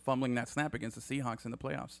also for fumbling that snap against the Seahawks in the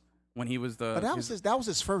playoffs when he was the. But that was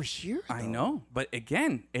his first year. I though. know, but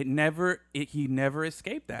again, he never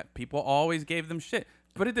escaped that. People always gave them shit.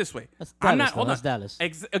 Put it this way, That's I'm Dallas, not. though. Hold That's on. Dallas.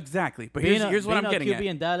 Exactly, but Being here's what I'm being getting a QB at.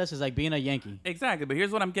 in Dallas is like being a Yankee. Exactly, but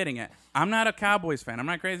here's what I'm getting at. I'm not a Cowboys fan. I'm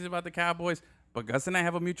not crazy about the Cowboys, but Gus and I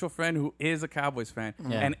have a mutual friend who is a Cowboys fan.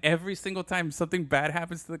 Yeah. And every single time something bad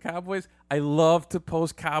happens to the Cowboys, I love to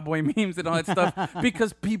post cowboy memes and all that stuff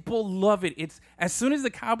because people love it. It's as soon as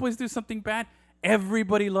the Cowboys do something bad,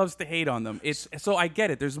 everybody loves to hate on them. It's so I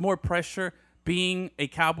get it. There's more pressure being a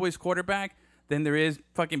Cowboys quarterback than there is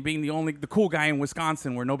fucking being the cool guy in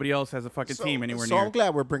Wisconsin where nobody else has a fucking team anywhere so near. I'm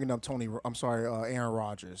glad we're bringing up Aaron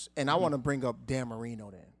Rodgers, and I want to bring up Dan Marino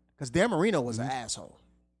then, because Dan Marino was an asshole,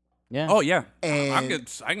 Yeah. Oh yeah, And- I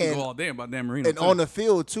can and- go all day about Dan Marino. and too. on the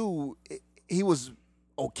field too, he was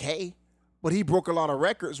okay, but he broke a lot of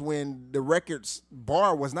records when the records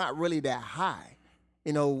bar was not really that high.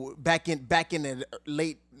 You know, back in the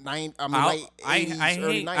late late 80s, I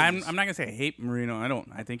early hate. 90s. I'm not gonna say I hate Marino. I don't.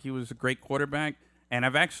 I think he was a great quarterback, and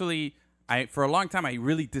I've actually. For a long time, I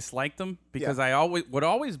really disliked him because Yeah. what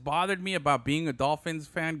always bothered me about being a Dolphins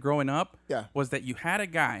fan growing up Yeah. was that you had a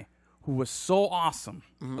guy who was so awesome,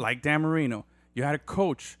 like Dan Marino. You had a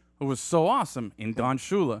coach who was so awesome in Don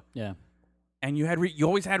Shula. Yeah. And you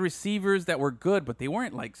always had receivers that were good, but they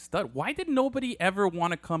weren't like stud. Why did nobody ever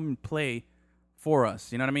want to come and play for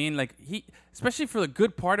us? You know what I mean? Like especially for the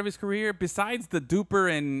good part of his career, besides the Duper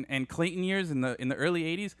and Clayton years in the early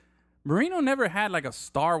 '80s, Marino never had like a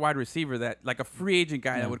star wide receiver like a free agent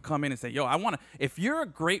guy that would come in and say, "Yo, I want to." If you're a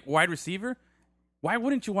great wide receiver, why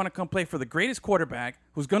wouldn't you want to come play for the greatest quarterback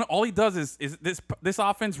who's gonna? All he does is this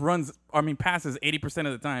offense passes 80%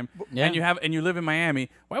 of the time, Yeah. and you live in Miami.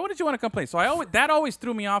 Why wouldn't you want to come play? So that always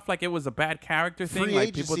threw me off. Like it was a bad character thing. Free Like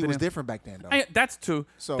agency people was didn't. different back then, though. That's true.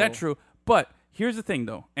 So- That's true. But here's the thing,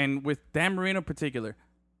 though, and with Dan Marino in particular,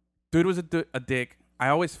 dude was a dick. I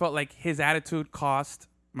always felt like his attitude cost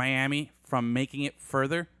Miami from making it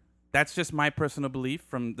further. That's just my personal belief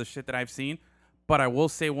from the shit that I've seen. But I will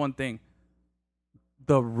say one thing.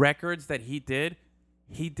 The records that he did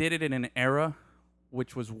it in an era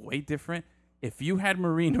which was way different. If you had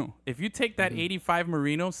Marino, if you take that 85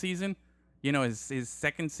 Marino season, you know, his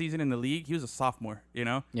second season in the league, he was a sophomore, you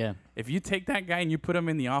know? Yeah. If you take that guy and you put him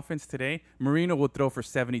in the offense today, Marino will throw for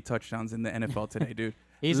 70 touchdowns in the NFL today, dude.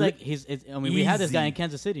 He's we had this guy in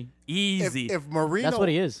Kansas City. Easy. If Marino, That's what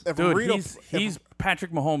he is. If Dude, Marino, he's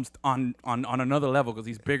Patrick Mahomes on another level because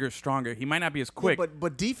he's bigger, stronger. He might not be as quick.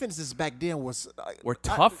 but defenses back then was Were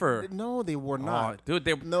tougher. No, they were Oh, not. dude,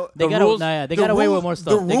 No, They the got rules. they got away with more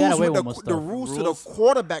stuff. They got away with more The stuff. rules to the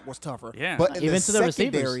quarterback was tougher. Yeah. But in Even the to the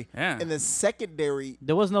secondary, receivers. Yeah. in the secondary,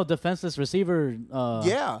 There was no defenseless receiver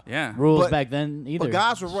yeah. Yeah. rules But- back then either. But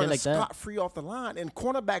guys were Shit running like that. scot free off the line, and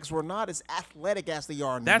cornerbacks were not as athletic as they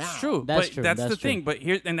are now. That's true. That's but true, That's that's the true. thing. But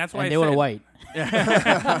that's why And I they were said- white.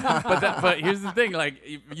 but here's the thing: like,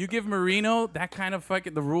 if you give Marino that kind of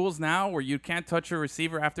fucking the rules now, where you can't touch a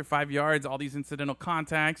receiver after 5 yards, all these incidental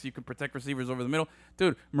contacts, you can protect receivers over the middle.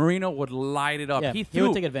 Dude, Marino would light it up. Yeah, He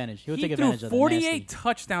would take advantage. He would take threw advantage of the 48 nasty.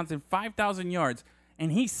 touchdowns and 5,000 yards,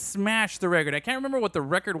 and he smashed the record. I can't remember what the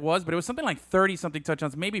record was, but it was something like 30-something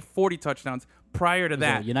touchdowns, maybe 40 touchdowns prior to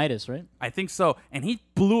that. Unitas, right? I think so. And he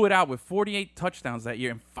blew it out with 48 touchdowns that year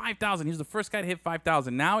and 5,000. He was the first guy to hit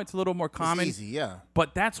 5,000. Now it's a little more common. It's easy, yeah.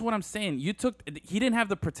 But that's what I'm saying. He didn't have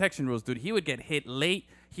the protection rules, dude. He would get hit late.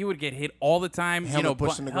 He would get hit all the time. Helmet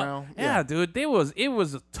pushed in the ground. Yeah, Yeah. dude. It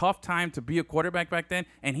was a tough time to be a quarterback back then,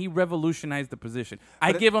 and he revolutionized the position.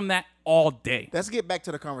 I give him that all day. Let's get back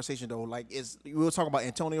to the conversation though. Like, we were talking about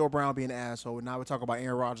Antonio Brown being an asshole, and now we're talking about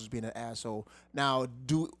Aaron Rodgers being an asshole. Now,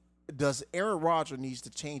 does Aaron Rodgers needs to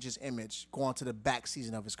change his image going to the back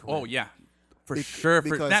season of his career? Oh yeah, for sure.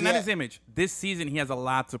 because Not he his had- image. This season, he has a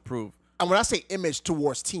lot to prove. when I say image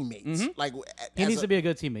towards teammates, like He needs to be a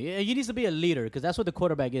good teammate. He needs to be a leader because that's what the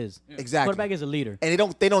quarterback is. Exactly. Quarterback is a leader. and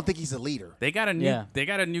they don't think he's a leader. They got a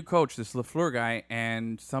new coach, this LaFleur guy,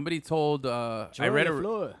 and somebody told I read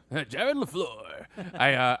Jared LaFleur.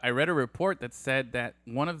 I read a report that said that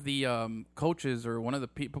one of the coaches or one of the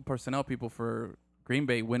personnel people for Green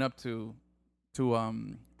Bay went up to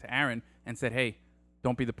Aaron and said, "Hey,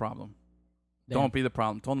 don't be the problem. Don't be the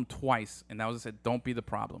problem." Told him twice, and that was said, "Don't be the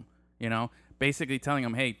problem." You know, basically telling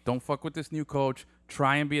him, "Hey, don't fuck with this new coach.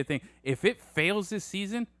 Try and be a thing." If it fails this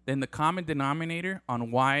season, then the common denominator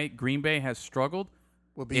on why Green Bay has struggled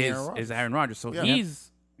is Aaron Rodgers. So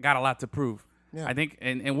he's got a lot to prove. Yeah. I think,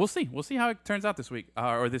 and we'll see. We'll see how it turns out this week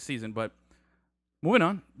or this season. But moving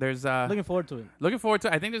on, there's Looking forward to it.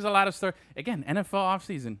 I think there's a lot of stuff. Again, NFL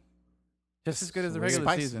offseason, just as good as the regular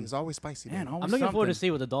spicy. season. It's always spicy. Man, Man. always I'm looking forward to something.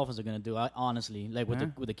 see what the Dolphins are going to do. Honestly, like with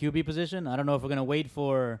the QB position, I don't know if we're going to wait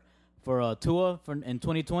for Tua in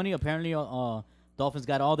 2020. Apparently, Dolphins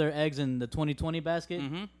got all their eggs in the 2020 basket,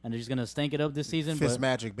 and they're just going to stank it up this season. Fist but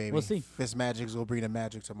magic, baby. We'll see. Fist magic will bring the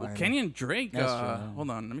magic to Miami. Kenyon Drake. That's true, yeah. Hold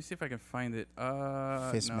on, let me see if I can find it.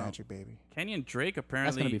 Fist no. magic, baby. Kenyon Drake That's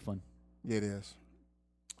apparently. going to be fun. Yeah, it is.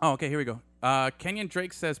 Oh, okay, here we go. Kenyon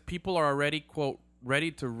Drake says people are already, quote,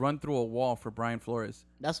 ready to run through a wall for Brian Flores.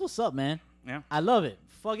 That's what's up, man. Yeah. I love it.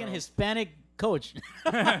 Fucking Hispanic coach.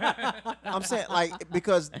 I'm saying like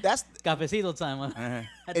because that's Cafecito time.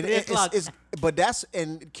 At 3 it's, o'clock. but that's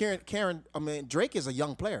and Karen. I mean Drake is a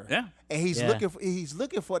young player. Yeah. And he's Yeah.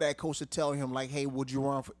 looking for that coach to tell him like, hey, would you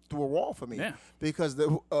run through a wall for me? Yeah. Because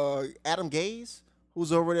the Adam Gase,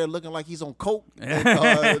 who's over there looking like he's on coke, and,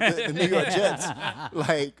 the New York Jets,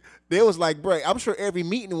 like they was like, bro, I'm sure every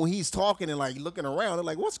meeting when he's talking and like looking around, they're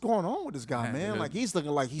like, what's going on with this guy, man? Like he's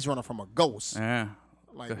looking like he's running from a ghost. Yeah.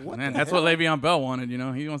 Like what? Man, the that's hell? what Le'Veon Bell wanted, you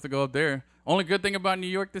know. He wants to go up there. Only good thing about New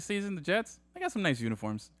York this season, the Jets, they got some nice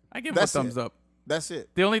uniforms. I give them a That's thumbs it. up. That's it.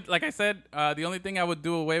 The only, like I said, the only thing I would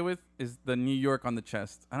do away with is the New York on the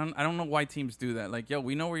chest. I don't know why teams do that. Like, yo,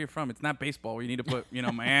 we know where you're from. It's not baseball where you need to put,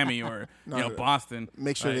 Miami or Boston.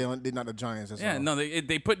 Make sure Like, they're not the Giants. That's Yeah, all. no,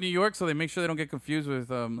 they put New York so they make sure they don't get confused with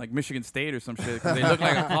like Michigan State or some shit because they look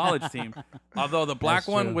like a college team. Although the black That's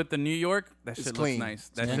one true. with the New York, that It's shit clean. looks nice.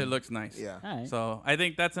 That Yeah. shit looks nice. Yeah. All right. So I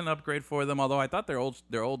think that's an upgrade for them. Although I thought their old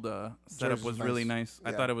setup Jerseys was nice. really nice. I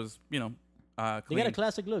Yeah. thought it was They clean. got a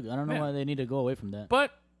classic look. I don't know Yeah. why they need to go away from that.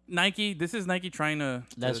 But Nike, this is Nike trying to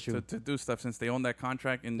That's true. to do stuff since they own that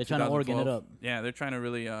contract in They're trying to organ it 2012. up. Yeah, they're trying to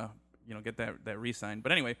really get that re-signed.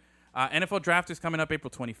 But anyway, NFL draft is coming up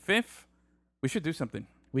April 25th. We should do something.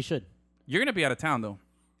 We should. You're gonna be out of town though.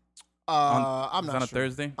 I'm It's not on a sure.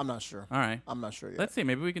 Thursday. I'm not sure. All right. I'm not sure yet. Let's see.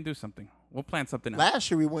 Maybe we can do something. We'll plan something out. Last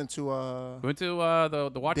year we went to We went to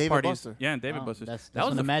the watch David parties. Buster. Yeah, and David Wow, Buster's. That's that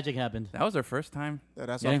was when the the magic happened. that was our first time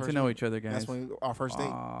that's getting our to first know date. each other, guys. That's when our first date.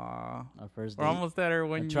 Our first We're date. almost there.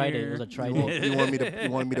 One A tri-date. year. It was a tri-date. You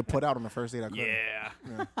wanted me to put out on the first date. I couldn't.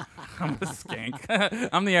 Yeah. I'm the skank.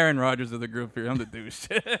 I'm the Aaron Rodgers of the group here. I'm the douche.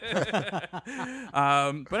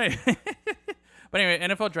 But anyway,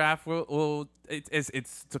 NFL draft.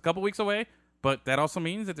 It's a couple weeks away, but that also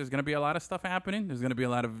means that there's going to be a lot of stuff happening. There's going to be a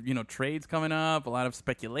lot of trades coming up, a lot of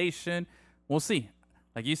speculation. We'll see.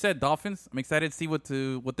 Like you said, Dolphins. I'm excited to see what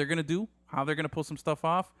they're going to do, how they're going to pull some stuff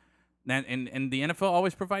off. And the NFL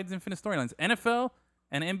always provides infinite storylines. NFL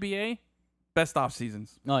and NBA, best off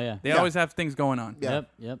seasons. Oh yeah. They always have things going on. Yeah.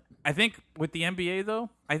 Yep. I think with the NBA though,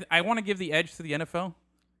 I want to give the edge to the NFL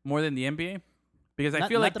more than the NBA because I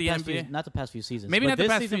feel like the NBA, not the past few seasons. maybe but not the this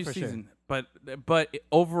past season few for sure. seasons, but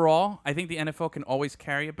overall, I think the NFL can always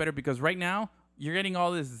carry it better because right now you're getting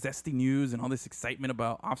all this zesty news and all this excitement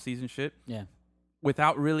about off-season shit Yeah.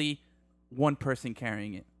 without really one person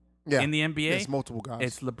carrying it. Yeah. In the NBA, It's multiple guys.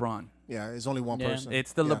 it's LeBron. Yeah, it's only one Yeah. person.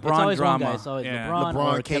 It's the Yeah. LeBron It's always drama. one guy. It's always Yeah. LeBron,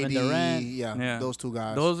 LeBron, or Kevin KD, Durant. yeah, those two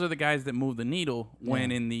guys. Those are the guys that move the needle.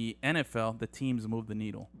 When Yeah. in the NFL, the teams move the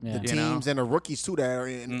needle. Yeah. the you know? teams and the rookies too that are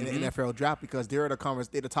in the Mhm. NFL draft because they're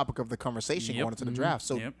the topic of the conversation Yep. going into the draft.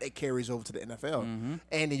 So Yep. it carries over to the NFL. Mm-hmm.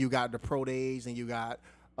 And then you got the pro days and you got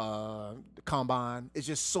the combine. It's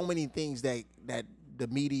just so many things that the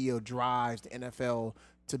media drives the NFL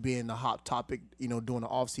to being the hot topic, during the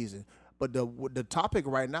offseason. But the topic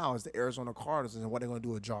right now is the Arizona Cardinals and what they're going to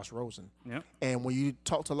do with Josh Rosen. Yep. And when you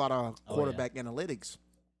talk to a lot of quarterback analytics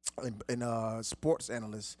and sports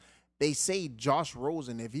analysts, they say Josh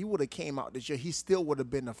Rosen, if he would have came out this year, he still would have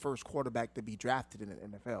been the first quarterback to be drafted in the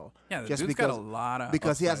NFL. Yeah, the dude's got a lot of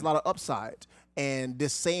because he has a upside. lot of upside. And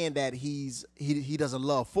this saying that he doesn't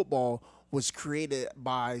love football was created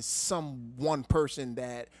by some one person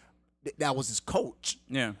that was his coach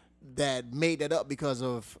Yeah. that made that up because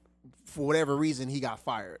of for whatever reason, he got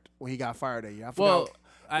fired. When he got fired that year. I Well,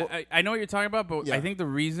 forgot. I know what you're talking about, but Yeah. I think the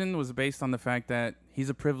reason was based on the fact that he's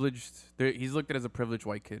a privileged. He's looked at as a privileged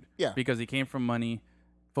white kid. Yeah. Because he came from money.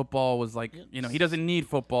 Football was like, he doesn't need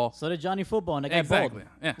football. So did Johnny Football, and the guy Exactly.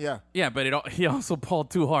 balled. Yeah. Yeah. But he also balled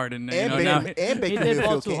too hard, and And now Baker, and He Baker did ball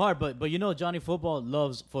Mayfield too can't- hard, but Johnny Football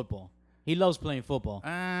loves football. He loves playing football.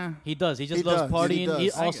 He does. He just He loves does. He partying. does.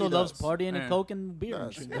 He I also think he loves does. partying Yeah. and coke and beer.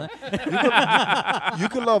 and Does. shit. You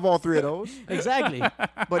can love all three of those. Exactly.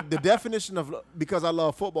 But the definition of because I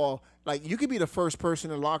love football, like you could be the first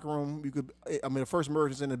person in the locker room. The first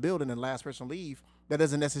person in the building and the last person to leave. That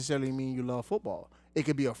doesn't necessarily mean you love football. It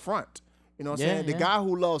could be a front. You know what I'm Yeah, saying? The yeah. guy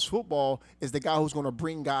who loves football is the guy who's going to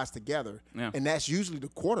bring guys together, Yeah. and that's usually the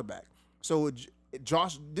quarterback. So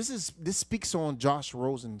Josh, this speaks on Josh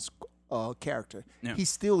Rosen's character. Yeah. He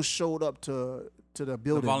still showed up to the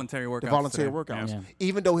building, voluntary workouts the voluntary today. workouts. Yeah.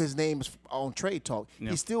 Even though his name is on trade talk,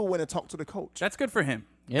 Yeah. he still went and talked to the coach. That's good for him.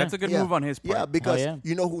 Yeah. That's a good Yeah. move on his part. Yeah, because yeah.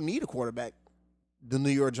 you know who need a quarterback? The New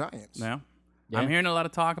York Giants. Yeah. Yeah. I'm hearing a lot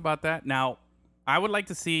of talk about that. Now, I would like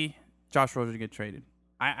to see Josh Rosen get traded.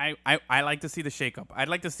 I like to see the shakeup. I'd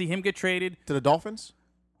like to see him get traded. To the Dolphins?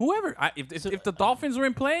 Whoever. If the Dolphins were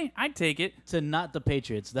in play, I'd take it. To not the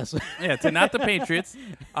Patriots. That's what Yeah, to not the Patriots.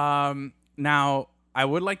 Now, I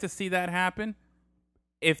would like to see that happen.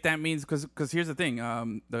 If that means, because here's the thing,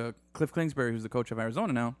 the Cliff Kingsbury, who's the coach of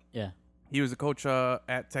Arizona now, Yeah. he was a coach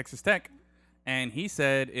at Texas Tech, and he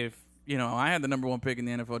said if I had the number 1 pick in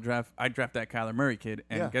the NFL draft, I'd draft that Kyler Murray kid,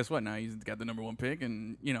 and Yeah. guess what? Now he's got the number 1 pick,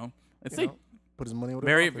 and let's You see. know, put his money over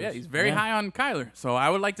He's very Yeah. high on Kyler, so I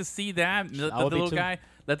would like to see that. Let I the would be little too. guy,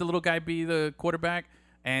 let the little guy be the quarterback,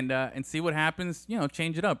 and see what happens.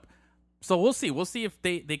 Change it up. So we'll see. We'll see if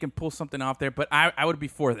they can pull something off there. But I would be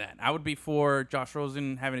for that. I would be for Josh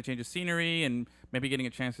Rosen having a change of scenery and maybe getting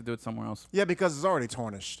a chance to do it somewhere else. Yeah, because it's already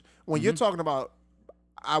tarnished. When Mm-hmm. you're talking about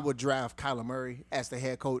I would draft Kyler Murray as the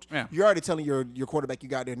head coach, Yeah. you're already telling your quarterback you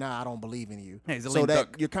got there, I don't believe in you. Hey, he's a so lame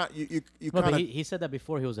that duck. you're kind you Well, kind but of he said that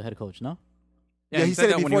before he was a head coach, no? Yeah, he said it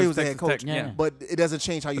that when before he was the Texas head coach. Tech, Yeah. yeah. but it doesn't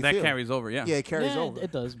change how you But that feel. carries over, yeah. Yeah, it carries Yeah, over.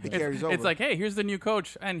 it does. It carries over. It's like, hey, here's the new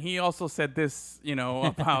coach, and he also said this,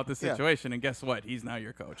 about the Yeah. situation, and guess what? He's now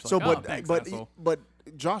your coach. So, Like, oh, but thanks, but asshole. but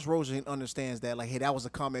Josh Rosen understands that, like, hey, that was a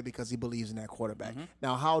comment because he believes in that quarterback. Mm-hmm.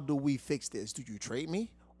 Now, how do we fix this? Do you trade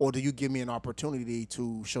me, or do you give me an opportunity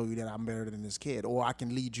to show you that I'm better than this kid, or I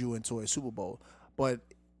can lead you into a Super Bowl? But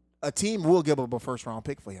a team will give up a first round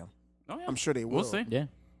pick for him. Oh, yeah. I'm sure they will. We'll see. Yeah.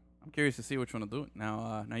 I'm curious to see which one will do it.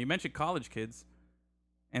 Now you mentioned college kids.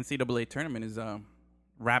 NCAA tournament is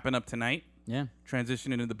wrapping up tonight. Yeah.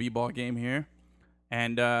 Transitioning into the b-ball game here,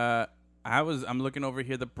 and I'm looking over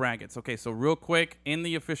here the brackets. Okay, so real quick in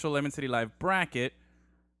the official Lemon City Live bracket,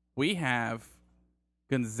 we have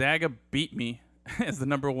Gonzaga beat me as the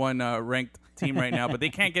number 1 ranked team right now, but they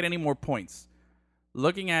can't get any more points.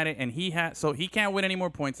 Looking at it, and he can't win any more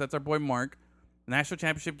points. That's our boy Mark. The national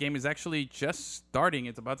championship game is actually just starting.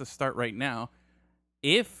 It's about to start right now.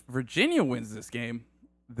 If Virginia wins this game,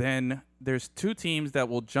 then there's 2 teams that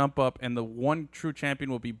will jump up, and the one true champion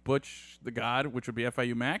will be Butch the God, which would be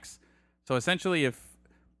FIU Max. So essentially, if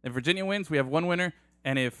Virginia wins, we have 1 winner,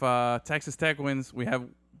 and if Texas Tech wins, we have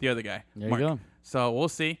the other guy, There Mark. you go. So we'll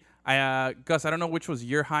see. Gus, I don't know which was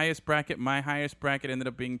your highest bracket. My highest bracket ended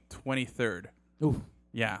up being 23rd. Ooh.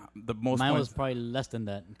 Yeah, the most Mine points. was probably less than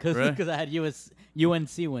that because Really? I had UNC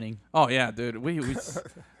winning. Oh yeah, dude. We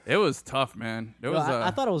it was tough, man. It Well, was.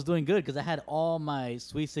 I thought I was doing good because I had all my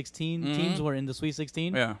Sweet 16 teams were in the Sweet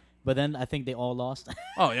 16. Yeah. But then I think they all lost.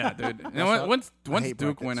 Oh yeah, dude. And once hate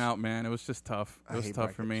Duke brackets. went out, man, it was just tough. It I was hate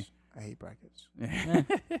tough for me. brackets. I hate brackets.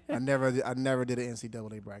 I never did an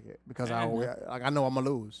NCAA bracket because I know I'm gonna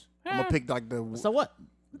lose. I'm gonna pick like the So what?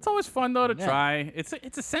 It's always fun though to Yeah. try.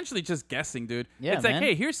 It's essentially just guessing, dude. Yeah, it's like, man.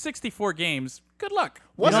 hey, here's 64 games. Good luck.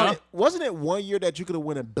 Wasn't it 1 year that you could have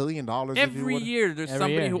won $1 billion? Every year, there's Every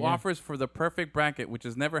somebody year, who yeah. offers for the perfect bracket, which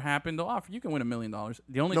has never happened. They'll offer. You can win $1 million.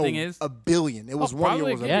 The only No, thing is, $1 billion. It was 1 year.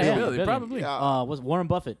 probably, Was a yeah, billion. billion. Probably. Yeah. Was Warren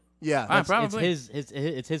Buffett. Yeah, Ah, that's- probably.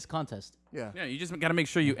 It's his contest. yeah. Yeah, you just got to make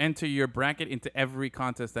sure you enter your bracket into every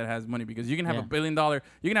contest that has money because you can have Yeah. $1 billion.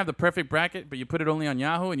 You can have the perfect bracket, but you put it only on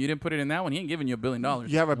Yahoo and you didn't put it in that one. He ain't giving you $1 billion.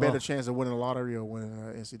 You have a better Oh. chance of winning a lottery or winning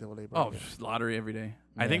an NCAA bracket. Oh, just lottery every day.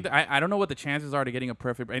 I Yeah. think I don't know what the chances are to getting a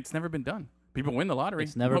perfect. It's never been done. People win the lottery.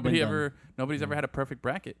 It's never been done. Nobody's ever had a perfect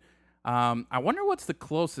bracket. I wonder what's the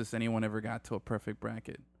closest anyone ever got to a perfect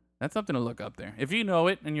bracket. That's something to look up there. If you know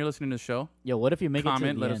it and you're listening to the show, Yo, what if you make it to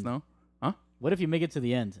comment, the let end? us know. Huh? What if you make it to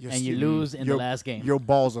the end Your and you skin- lose in the your- last game? Your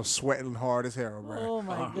balls are sweating hard as hell, bro. Oh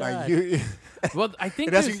my god! Like you, Well, I think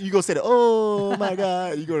and that's there's- you gonna say that. Oh my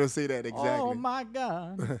god, you gonna say that exactly. Oh my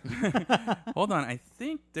god! hold on. I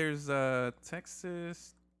think there's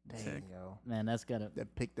Texas. Dang, yo, Man, that's gotta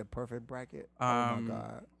that picked the perfect bracket. Oh my Um,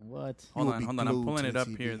 god. what? Hold will on, be hold on. glued I'm pulling to it the up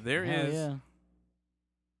TV. here. There Hell is. yeah.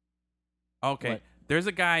 Okay. What? There's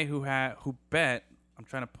a guy who bet. I'm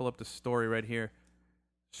trying to pull up the story right here.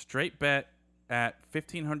 Straight bet at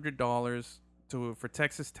 $1,500 for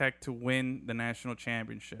Texas Tech to win the national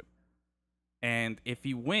championship, and if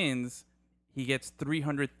he wins, he gets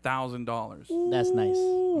 $300,000. That's nice.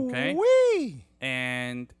 Okay. Wee.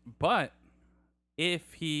 But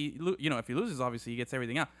if he if he loses, obviously he gets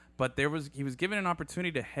everything out. But he was given an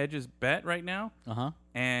opportunity to hedge his bet right now Uh huh.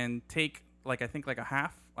 and take like a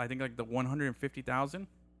half. I think like the 150,000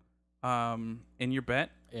 in your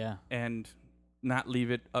bet Yeah. and not leave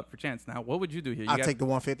it up for chance. Now, what would you do here? I'll take the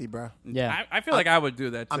 150, bro. Yeah. I feel like I would do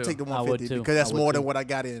that too. I'm taking the I would 150 too. because that's I would more too. than what I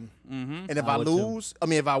got in. Mm-hmm. And if I I would too. lose, I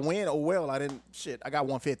mean, if I win, oh well, I didn't. Shit, I got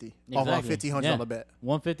 150 off my $1,500 bet.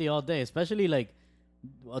 150 all day, especially like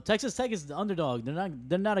Texas Tech is the underdog.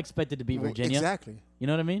 They're not expected to beat Virginia. Exactly. You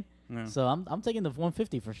know what I mean? Yeah. So I'm taking the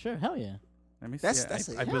 150 for sure. Hell yeah. Let me see. That's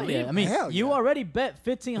I it. Hell believe. yeah. I mean, Hell you yeah. already bet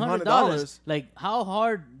 $1,500. $100. Like, how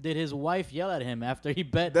hard did his wife yell at him after he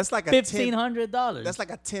bet That's like a $1,500? That's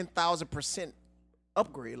like a 10,000%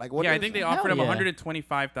 upgrade. Like what? Yeah, I is think it? they offered him yeah.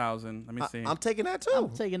 125,000. Let me see. I'm taking that too. I'm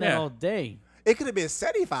taking that Yeah. all day. It could have been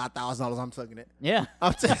 $75,000. I'm taking it. Yeah.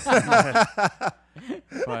 I'm taking.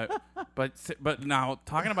 but now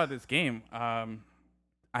talking about this game,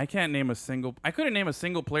 I couldn't name a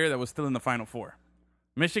single player that was still in the Final Four.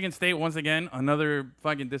 Michigan State, once again, another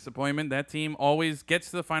fucking disappointment. That team always gets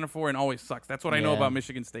to the Final Four and always sucks. That's what I know Yeah. about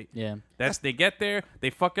Michigan State. Yeah. They get there, they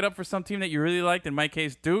fuck it up for some team that you really liked, in my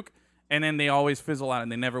case, Duke, and then they always fizzle out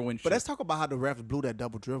and they never win shit. But let's talk about how the refs blew that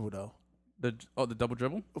double dribble though the double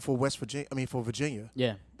dribble? for West Virginia. I mean for Virginia.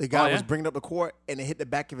 Yeah. The guy yeah? was bringing up the court and it hit the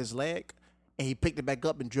back of his leg, and he picked it back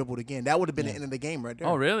up and dribbled again. That would have been the end of the game right there.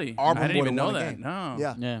 Oh, really? Auburn I didn't even would've know won the that. game. No.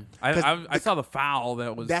 Yeah. Yeah. I saw the foul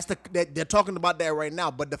that was. They're talking about that right now,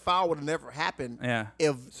 but the foul would have never happened. Yeah.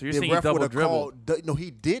 If So you're the saying he ref would double have called. No, he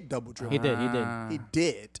did double dribble. He did. He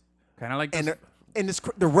did. Kind of like And this.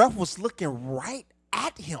 the ref was looking right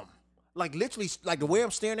at him, like literally, like the way I'm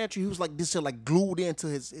staring at you. He was like this, like glued into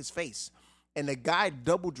his face, and the guy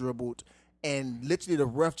double dribbled, and literally the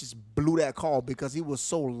ref just blew that call because he was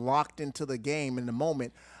so locked into the game in the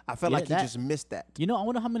moment. I felt Yeah, like he that- just missed that. You know, I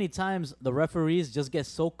wonder how many times the referees just get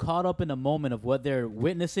so caught up in the moment of what they're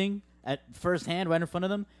witnessing at firsthand right in front of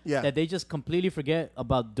them Yeah. that they just completely forget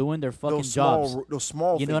about doing their fucking Those jobs.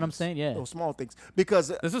 small. You know what I'm things. saying? Yeah. Those small things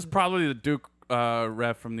because This is probably the Duke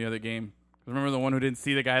ref from the other game. Remember the one who didn't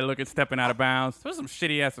see the guy stepping out of bounds? There was some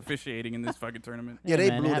shitty ass officiating in this fucking tournament. yeah, they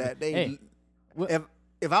man, it blew happened. that. They Hey,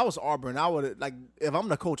 if I was Auburn, I would like if I'm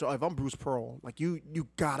the coach or if I'm Bruce Pearl, like you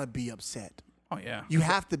gotta be upset. Oh yeah. You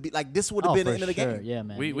have to be like this would have oh, been for the end of the sure. game. Yeah,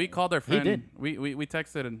 man. We called our friend. did. We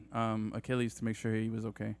texted Achilles to make sure he was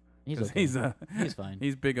okay. He's 'Cause okay. he's fine.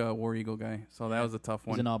 He's big War Eagle guy. So that was a tough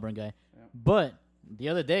He's one. an Auburn guy. But the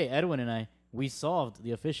other day, Edwin and I, we solved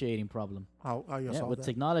the officiating problem. How you Yeah, solve with that?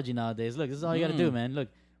 technology nowadays. Look, this is all you got to do, man. Look,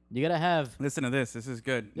 you got to have. Listen to this. This is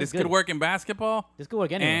good. This good. could work in basketball. This could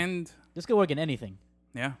work anywhere. And This could work in anything.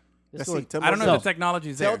 yeah. This Let's could see. work. Tell me I don't know what's if the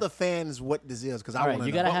technology's Tell there. the fans what this is because I All right, want to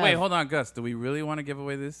you know. gotta have. Wait, hold on, Gus. Do we really want to give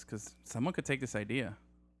away this? Because someone could take this idea.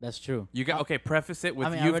 That's true. You got okay. Preface it with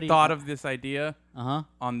I mean, I you've already- thought of this idea Uh huh.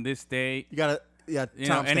 on this day. You gotta You know,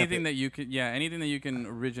 timestamp anything it. that you could, anything that you can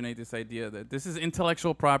originate this idea that this is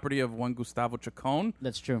intellectual property of one Gustavo Chacon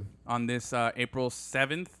That's true. on this April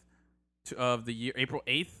 7th of the year, April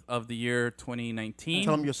 8th of the year 2019.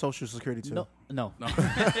 Tell them your social security too. No.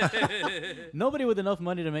 Nobody with enough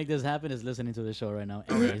money to make this happen is listening to the show right now.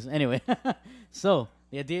 Anyways, anyway. So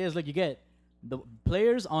the idea is, look, you get the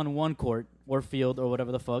players on one court or field or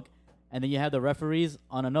whatever the fuck, and then you have the referees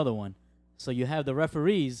on another one. So you have the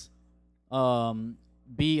referees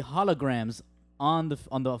be holograms on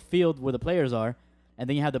the field where the players are, and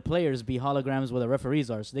then you have the players be holograms where the referees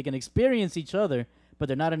are, so they can experience each other, but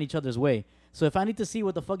they're not in each other's way. So if I need to see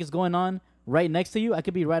what the fuck is going on right next to you, I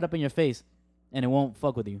could be right up in your face, and it won't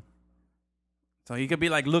fuck with you. So he could be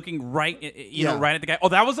like looking right, you know, Yeah. right at the guy. Oh,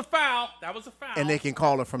 that was a foul. That was a foul. And they can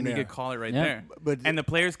call it from and there. you could call it right Yeah. there. But- and the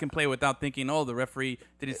players can play without thinking, oh, the referee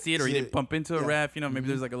didn't see it or he didn't bump into a Yeah. ref. You know, maybe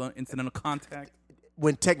there's like a little incidental contact.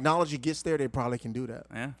 When technology gets there, they probably can do that.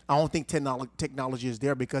 Yeah. I don't think technology is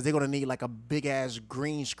there because they're gonna need like a big ass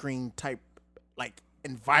green screen type like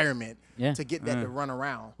environment Yeah. to get that to run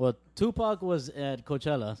around. Well, Tupac was at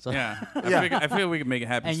Coachella, so Yeah, Yeah. I feel we can make it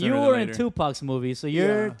happen. and sooner you than were in later. Tupac's movie, so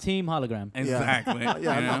you're Yeah. team hologram. Exactly. Yeah, you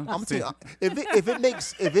know? I'm telling you, if it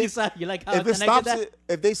makes if it You like how if it connected stops that? it,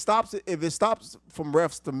 if it stops from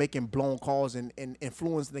refs to making blown calls and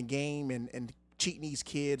influencing the game and cheating these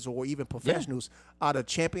kids or even professionals out of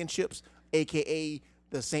championships, aka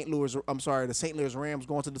the St. Louis Rams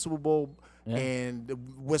going to the Super Bowl Yeah. and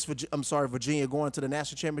Virginia going to the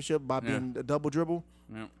national championship by being a double dribble.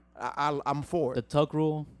 Yeah. I'm for The it. tuck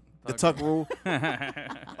rule. The tuck rule.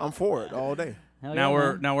 I'm for it all day. Hell Now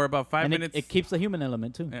yeah, man. we're about 5 and minutes. it keeps the human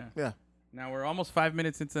element too. Yeah. Yeah. Now we're almost 5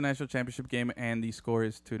 minutes into the national championship game, and the score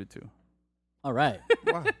is 2-2. All right.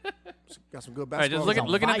 Wow. Got some good All right, basketball. just on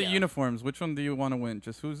looking at the fire. uniforms. Which one do you want to win?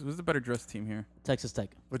 Just who's the better dressed team here? Texas Tech.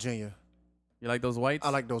 Virginia. You like those whites? I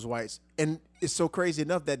like those whites, and it's so crazy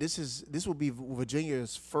enough that this will be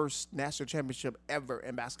Virginia's first national championship ever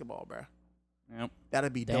in basketball, bro. Yep.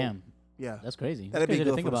 That'd be Damn. dope. Yeah, That's crazy. That'd That's be crazy to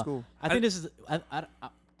good think for the about. school. I think this is.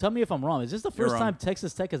 Tell me if I'm wrong. Is this the first wrong. time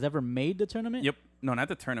Texas Tech has ever made the tournament? Yep. No, not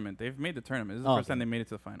the tournament. They've made the tournament. This is the Oh, first okay. time they made it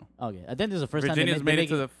to the final. Okay. I think this is the first Virginia's time made they it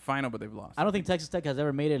to the final, but they've lost. I don't think Texas Tech has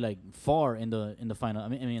ever made it like far in the final. I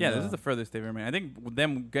mean, Yeah, this is the furthest they've ever made. I think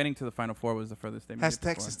them getting to the Final Four was the furthest they made Has it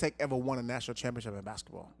before. Texas Tech ever won a national championship in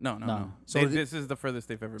basketball? No. No. So This is the furthest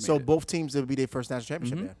they've ever made So it. both teams will be their first national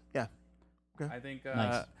championship. Mhm. Then. Yeah. I think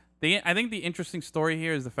Nice. I think the interesting story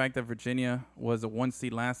here is the fact that Virginia was a 1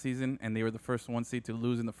 seed last season, and they were the first 1 seed to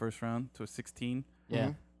lose in the first round to a 16. Yeah.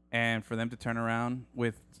 Mhm. And for them to turn around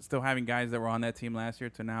with still having guys that were on that team last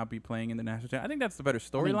year to now be playing in the national championship, I think that's the better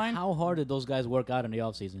I mean, storyline. how hard did those guys work out in the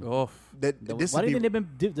offseason? Oh, This Why do would you think be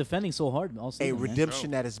they've been defending so hard all a season? man?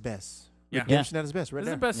 redemption at its best. Yeah. Redemption at its best, right this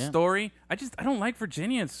is the there. best Yeah. story. I don't like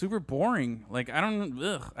Virginia. It's super boring. Like I don't.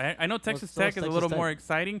 Ugh. I know Texas so is Tech is a Texas little Tech. more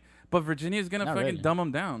exciting, but Virginia's gonna Not fucking really. dumb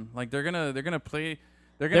them down. Like they're gonna play.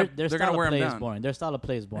 They're Their gonna style wear of them play is down. boring. Their style of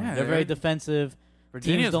play is boring. Yeah, they're very they're- defensive.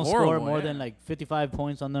 Virginia's Teams don't horrible, score more yeah. than like 55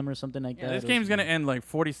 points on them or something like Yeah, that. this It game's was- gonna end like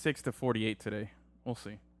 46-48 today. We'll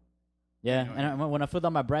see. Yeah, and when I filled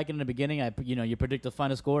out my bracket in the beginning, you predict the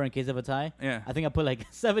final score in case of a tie. Yeah. I think I put like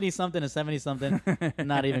 70 something and 70 something,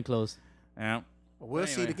 not even close. Yeah. We'll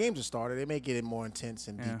see. Anyway. The games are started. They may get it more intense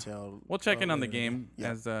and Yeah. detailed. We'll check in on the later. game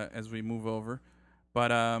Yeah. as we move over.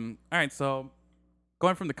 But all right, so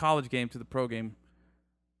going from the college game to the pro game,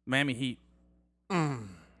 Miami Heat.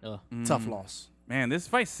 Ugh. Tough loss. Man, this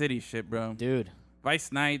Vice City shit, bro. Dude,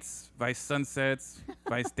 Vice nights, Vice sunsets,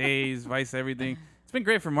 Vice days, Vice everything. It's been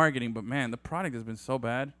great for marketing, but man, the product has been so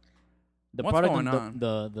bad. the What's product going on on?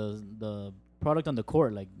 the product on the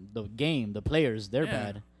court, like the game, the players, they're Yeah.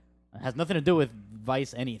 bad. It has nothing to do with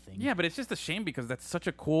Vice anything. Yeah, but it's just a shame because that's such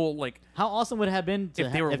a cool like How awesome would it have been to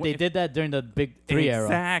If they were- if they if- did that during the Big Three era?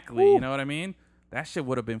 exactly. You know what I mean? That shit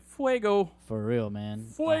would have been fuego, For real, man.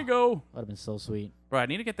 fuego. Would have been so sweet. Bro, I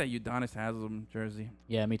need to get that Udonis Haslem jersey.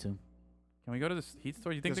 Yeah, me too. Can we go to the Heat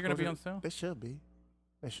store? You think Just they're gonna go be to on the- sale? They should be.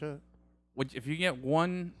 They should. If you get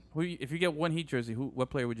one, if you get one Heat jersey, what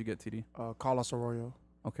player would you get, TD? Carlos Arroyo.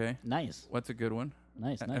 Okay, Nice, what's a good one?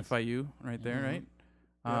 nice, nice. FIU, right there, right?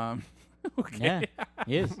 Yeah. Okay. Yeah,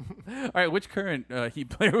 he is. All right, which current Heat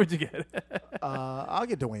player would you get? I'll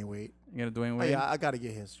get Dwayne Wade. You got a Dwayne Oh, Wade? yeah, I got to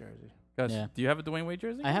get his jersey. Gus, Yeah. do you have a Dwayne Wade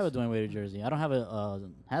jersey? I have a Dwayne Wade jersey. I don't have a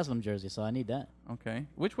Haslam jersey, so I need that. Okay.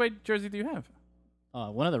 Which Wade jersey do you have?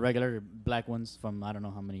 One of the regular black ones from I don't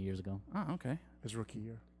know how many years ago. Oh, okay. His rookie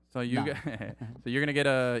year. So you Nah. get, so you're gonna get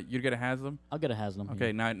a Haslam. I'll get a Haslam.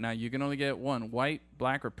 Okay. Now you can only get one: white,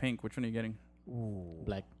 black, or pink. Which one are you getting? Ooh,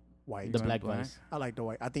 Black. white. The going black black? Vice. I like the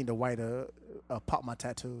white. I think the white pop my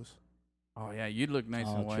tattoos. Oh yeah, you'd look nice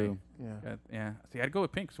Oh, in white. true. Yeah. Yeah. See, I'd go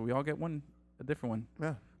with pink. So we all get a different one.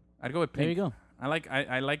 Yeah. I'd go with pink. There you go.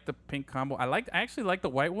 I like the pink combo. I actually like the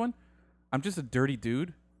white one. I'm just a dirty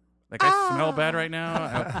dude. Like I smell bad right now.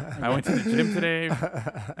 I went to the gym today,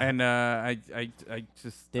 and I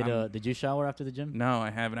just Did you shower after the gym? no, I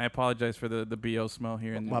haven't. I apologize for the BO smell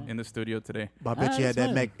here in the studio today. But I bet you had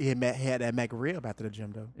that's that fine. he had that Mac rib after the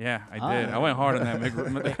gym though. Yeah, I did. I went hard on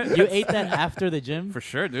that. You ate that after the gym? For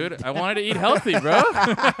sure, dude. I wanted to eat healthy, bro.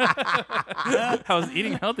 I was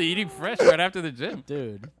eating healthy, eating fresh right after the gym.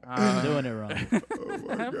 Dude, you're doing it wrong.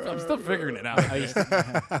 I'm still figuring it out. Are you,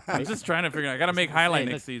 I'm just trying to figure it out. I got to make highlight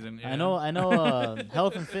Hey, next look, season. I know.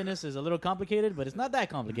 Health and fitness is a little complicated, but it's not that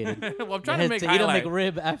complicated. Well, I'm trying to make eat a highlight.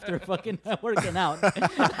 McRib after fucking working out.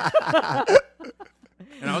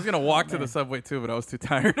 And I was going to walk to the subway too, but I was too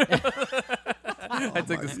tired. I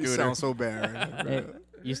took the You scooter. sound so bad. Right now. Hey,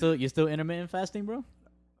 you still intermittent fasting, bro?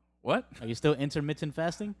 What? Are you still intermittent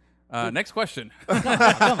fasting? Next question.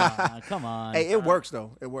 Come on. Hey, it works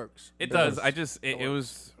though. It works. It does. I just it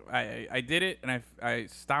was I did it and I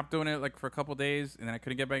stopped doing it like for a couple days and then I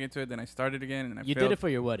couldn't get back into it. Then I started again and I You failed. did it for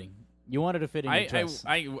your wedding. You wanted to fit in your dress.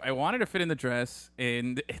 I wanted to fit in the dress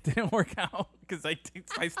and it didn't work out because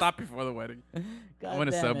I stopped before the wedding. God I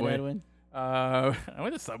went to damn it, Subway. Edwin. I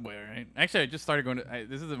went to Subway. Right. Actually, I just started going to.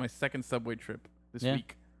 This is my second Subway trip this Yeah.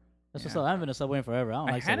 week. That's what's up. I haven't been to Subway in forever. I don't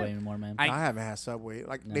like had Subway it- anymore, man. I haven't had Subway.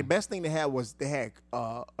 Like the best thing they had was they had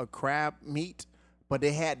a crab meat, but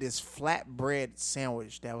they had this flatbread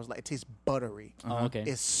sandwich that was like it tastes buttery. Oh, okay.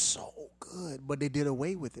 It's so good, but they did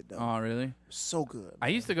away with it though. Oh, really? So good. I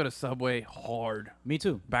used to go to Subway hard. Me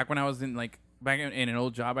too. Back when I was in in an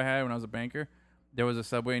old job I had when I was a banker, there was a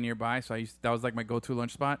Subway nearby, so that was like my go-to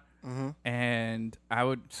lunch spot. And I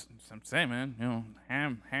would, I'm saying, man, you know,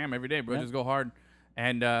 ham every day, bro. Yeah. Just go hard.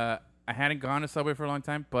 And I hadn't gone to Subway for a long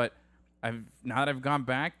time, but now that I've gone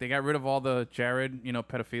back, they got rid of all the Jared,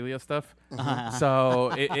 pedophilia stuff.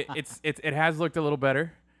 So it has looked a little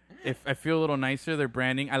better. I feel a little nicer. Their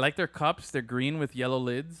branding, I like their cups. They're green with yellow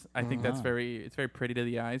lids. I think it's very pretty to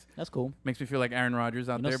the eyes. That's cool. Makes me feel like Aaron Rodgers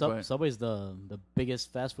out there. But Subway's the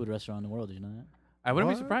biggest fast food restaurant in the world. Did you know that? I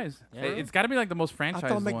wouldn't be What? surprised. Yeah. It's got to be like the most I franchised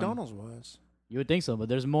thought one. McDonald's was. You would think so, but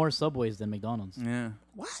there's more Subways than McDonald's. Yeah,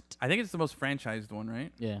 What? I think it's the most franchised one,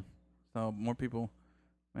 right? Yeah. So more people.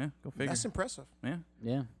 Yeah, go figure. That's impressive. Yeah.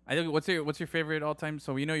 Yeah. I think what's your favorite all time?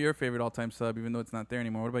 So we know your favorite all time sub, even though it's not there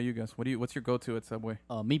anymore. What about you guys? What's your go to at Subway?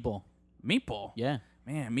 Meatball. Meatball. Yeah.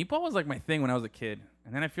 Man, meatball was like my thing when I was a kid,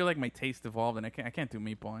 and then I feel like my taste evolved, and I can't do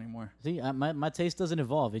meatball anymore. See, my taste doesn't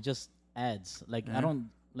evolve. It just adds. Like Yeah. I don't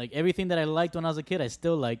like everything that I liked when I was a kid. I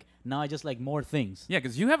still like. Now I just like more things. Yeah,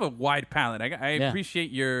 because you have a wide palate. I Yeah.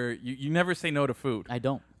 appreciate you never say no to food. I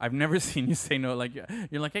don't. I've never seen you say no. Like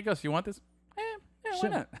you're like, hey Gus, you want this? Yeah, Sure.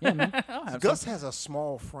 why not? Yeah, man. I'll have Gus some. has a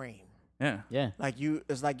small frame. Yeah. Yeah. Like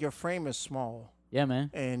it's like your frame is small, Yeah, man.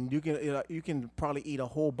 and you can probably eat a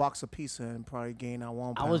whole box of pizza and probably gain that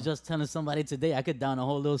 1 I pound. was just telling somebody today I could down a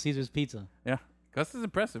whole Little Caesars pizza. Yeah. Gus is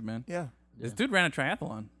impressive, man. Yeah, This dude ran a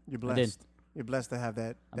triathlon. you're did. blessed. You're blessed to have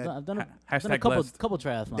that I've done a Hashtag couple blessed.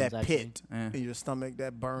 triathlons. that actually. pit Yeah. in your stomach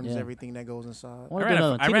that burns Yeah. everything that goes inside. I wanna do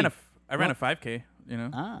another one. I ran TD, I ran a 5K. You know.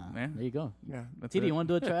 Ah, Yeah. there you go. Yeah, That's TD, it. you want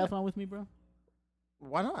to do a triathlon with me, bro?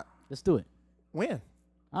 why not? Let's do it. When?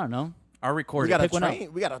 I don't know. I'll We record gotta Pick one up.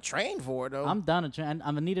 train. We gotta train for it though. I'm down to train. I'm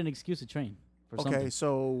gonna need an excuse to train for okay, something.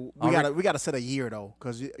 so I'll we gotta set a year though,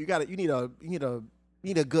 because you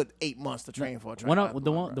need a good 8 months to train for a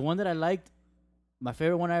triathlon. The one that I liked, my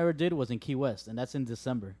favorite one I ever did was in Key West, and that's in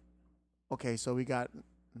December. Okay, so we got.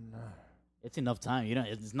 It's enough time. You know,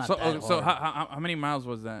 it's not So, that so hard. how many miles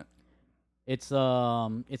was that? It's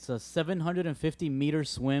a 750 meter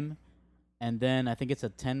swim, and then I think it's a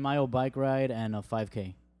 10-mile bike ride and a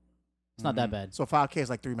 5K. It's not that bad. So 5K is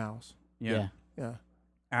like 3 miles. Yeah. Yeah.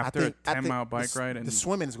 After a I think 10-mile the bike s- ride and the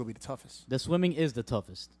swimming is gonna be the toughest. The swimming is the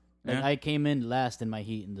toughest. Like Yeah. I came in last in my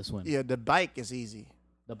heat in the swim. Yeah, the bike is easy.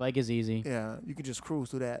 The bike is easy. Yeah, you can just cruise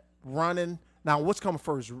through that. Running. Now, what's coming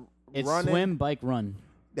first? It's Running. swim, bike, run.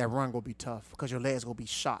 That run gonna be tough because your legs gonna be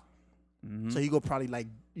shot. Mm-hmm. So you go probably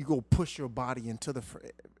you go push your body into the.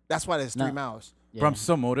 That's why there's 3 No. miles. Yeah. Bro, I'm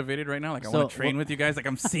so motivated right now. Like, I So, want to train with you guys. Like,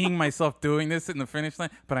 I'm seeing myself doing this in the finish line,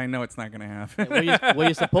 but I know it's not going to happen. What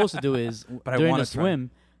you're supposed to do is But I during wanna the try.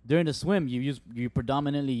 swim. During the swim, you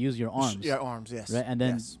predominantly use your arms. Yeah, arms. Yes. Right, and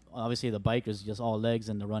then yes. obviously the bike is just all legs,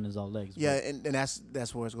 and the run is all legs. Yeah, and that's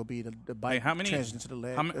where it's gonna be. The bike Wait, how many? transition to the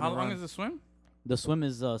leg. How, and the how long run. is the swim? The swim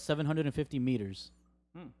is 750 meters.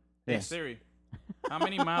 Hey, Yes. Siri, how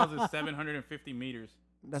many miles is 750 meters?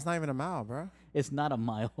 That's not even a mile, bro. It's not a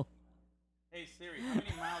mile. Hey, Siri, how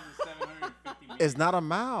many miles is 750 meters? It's not a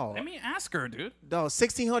mile. Let me ask her, dude. No,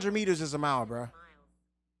 1,600 meters is a mile, bro.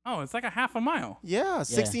 Oh, it's like a half a mile. Yeah,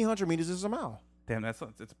 1,600 meters is a mile. Damn, it's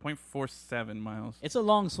 0.47 miles. It's a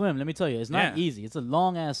long swim. Let me tell you, it's not Yeah. easy. It's a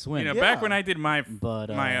long ass swim. You know, Yeah. back when I did my But,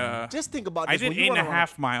 Just think about I this. did when you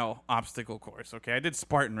 8.5 wanna mile obstacle course. Okay, I did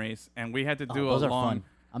Spartan race, and we had to do those a are long. fun.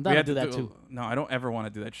 I'm we down to had do that too. No, I don't ever want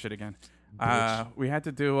to do that shit again. We had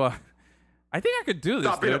to do. I think I could do this,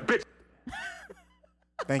 Stop being a dude. bitch. run-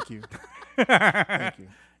 Thank you. Thank you.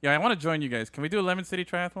 Yeah, I want to join you guys. Can we do a Lemon City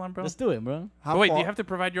Triathlon, bro? Let's do it, bro. How Oh, wait, do far- you have to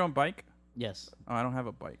provide your own bike? Yes, Oh, I don't have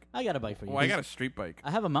a bike. I got a bike for you. Well, I got a street bike. I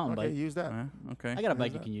have a mountain Okay, bike. use that. Okay. I got a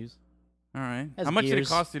bike you can use. All right. Has How much did it gears.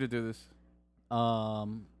 cost you to do this? I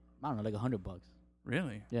don't know, like $100.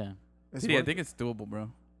 Really? Yeah. It's Dude, I worth think it. it's doable, bro.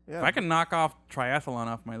 Yeah. If I can knock off triathlon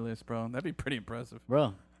off my list, bro, that'd be pretty impressive.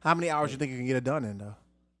 Bro. How many hours you think you can get it done in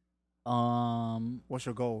though? Um, What's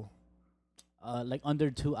your goal? like under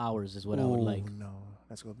 2 hours is what I would like. No,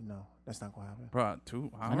 that's gonna be no. That's not gonna happen. Bro,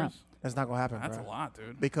 2 not? hours? That's not gonna happen. That's bro. a lot,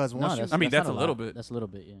 dude. Because once you, I mean, that's not a little lot. bit. That's a little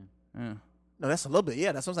bit, yeah. Yeah. no, that's a little bit.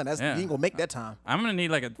 Yeah, that's what I'm saying. That's Yeah. you ain't gonna make that time. I'm going to need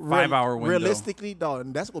like a 5-hour window. Realistically,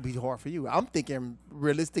 dog, that's gonna be hard for you. I'm thinking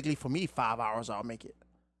realistically for me, 5 hours I'll make it.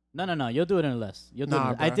 No. You'll do it in less. You'll do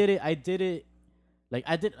Nah, it. I bruh. did it. Like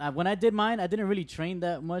when I did mine, I didn't really train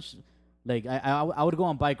that much. Like I would go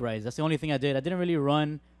on bike rides. That's the only thing I did. I didn't really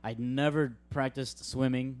run. I never practiced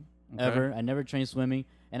swimming ever. I never trained swimming,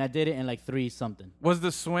 and I did it in like 3 something. Was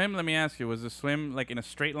the swim, let me ask you, was the swim like in a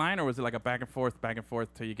straight line or was it like a back and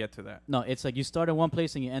forth till you get to that? No, it's like you start in one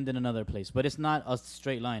place and you end in another place, but it's not a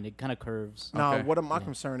straight line. It kind of curves. Now, Okay. what my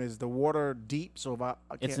concern is the water deep. So if I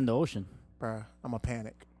can't, It's in the ocean. bruh, I'm a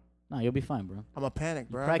panic. No, you'll be fine, bro. I'm a panic,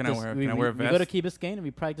 bro. Practice. wear- we, can I wear a we go to vest? Key Biscayne and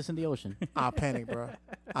we practice in the ocean. I'll panic, bro.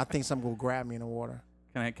 I think something will grab me in the water.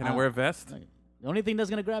 Can I wear a vest? Like, the only thing that's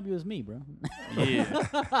gonna grab you is me, bro. Yeah.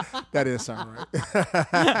 That is something,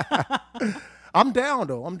 right? I'm down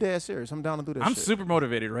though. I'm dead serious. I'm down to do this. I'm shit. super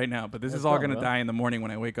motivated right now, but this Let's is all go, going to bro. die in the morning when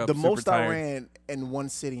I wake up The super most tired. I ran in one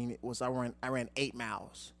sitting was I ran 8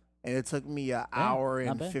 miles, and it took me an hour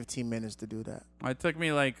not and bad. 15 minutes to do that. It took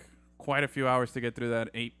me like quite a few hours to get through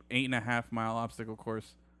that 8.5 mile obstacle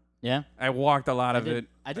course. Yeah, I walked a lot of it.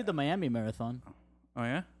 I did the Miami Marathon. Oh,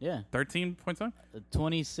 yeah? Yeah, 13.7?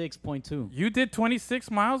 26.2. You did 26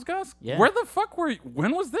 miles, Gus? Yeah. Where the fuck were you?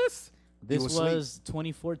 When was this? This was asleep. was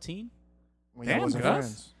 2014. When y'all Damn, wasn't Gus.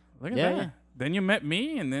 friends. Look at Yeah, that. yeah. Then you met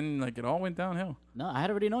me, and then like it all went downhill. No, I had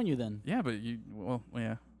already known you then. Yeah, but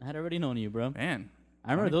yeah. I had already known you, bro. Man.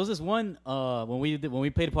 I remember there was this one when we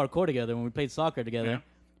played parkour together, when we played soccer together, Yeah.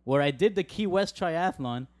 where I did the Key West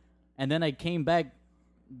triathlon, and then I came back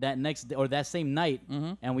that next day, or that same night,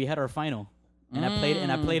 and we had our final, and I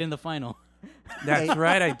played in the final. That's Hey.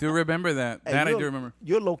 right. I do remember that. Hey, That I you're- do remember.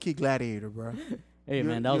 You're a low key gladiator, bro. Hey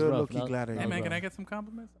man, that was you're a rough. low-key That- gladiator. Hey, that man, was can I rough. get some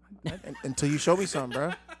compliments? Until you show me something,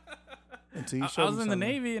 bro. Until you show I me was in the something.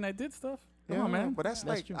 Navy, and I did stuff. Come Yeah, on, man. But that's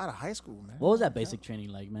like true. out of high school, man. What was that basic training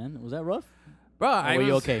like, man? Was that rough? Bro, Or I were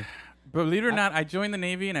you was, okay? Believe it or not, I joined the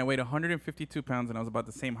Navy, and I weighed 152 pounds, and I was about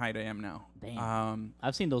the same height I am now. Damn.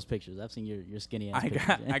 I've seen those pictures. I've seen your skinny ass I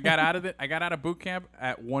pictures. got out of boot camp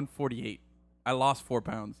at 148. I lost 4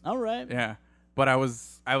 pounds. All right. Yeah, but I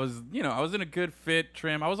was I was in a good fit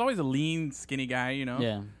trim. I was always a lean, skinny guy,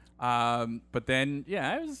 Yeah. But then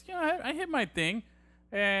I hit my thing,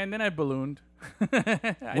 and then I ballooned.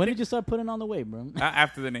 When did you start putting on the weight, bro?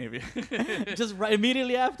 After the Navy? Just right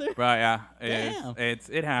immediately after? Right, yeah. Damn.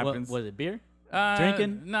 It happens. Was it beer? Uh,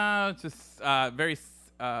 Drinking? No, just very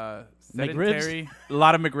McRibs? sedentary. A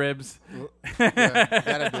lot of McRibs. Yeah,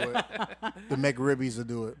 gotta do it. The McRibbies will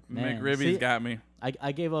do it. Man, McRibbies see- got me.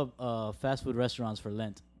 I gave up fast food restaurants for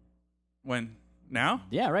Lent. When? Now?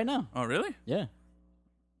 Yeah, right now. Oh, really? Yeah.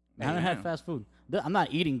 I haven't had Damn. fast food. I'm not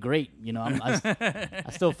eating great, I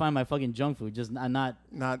still find my fucking junk food. Just not Not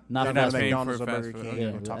Not not fast food. McDonald's For or fast Burger food. King Okay. yeah,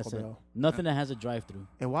 or Taco that's it. Bell. Nothing that has a drive-through.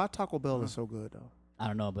 And why Taco Bell is so good though? I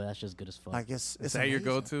don't know, but that's just good as fuck. Like it's Is that your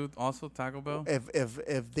amazing. go-to also, Taco Bell?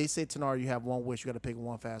 If they say Tanar, you have one wish, you got to pick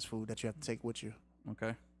one fast food that you have to take with you.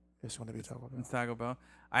 Okay. It's going to be Taco Bell. It's Taco Bell.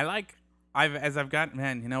 I've got,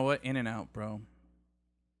 man, you know what? In-N-Out, bro.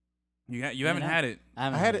 You haven't In-N-Out? had it. I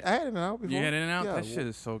haven't I had it out before. You had In-N-Out? Yeah, That shit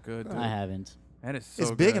is so good, dude. I haven't. That is so it's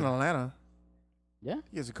good. big in Atlanta. Yeah.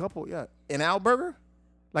 There's a couple. Yeah, an out burger,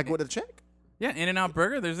 like with a check. Yeah, In-N-Out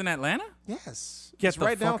Burger. There's in Atlanta? Yes, Get it's the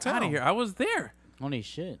right fuck downtown. out of here. I was there. Holy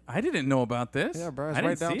shit. I didn't know about this. Yeah, bro, it's I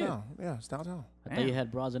right didn't see it. downtown. Yeah, it's downtown. I thought you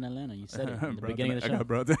had bras in Atlanta. You said it at the Bro, beginning of the I show. got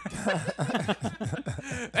bro.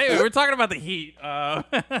 Hey, we're talking about the Heat.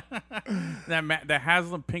 That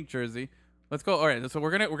Haslam pink jersey. Let's go. All right, so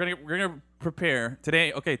we're gonna prepare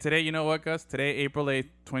today. Okay, today, you know what, Gus? Today, April 8th,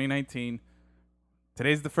 2019.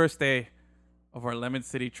 Today's the first day of our Lemon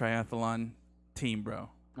City Triathlon team, bro.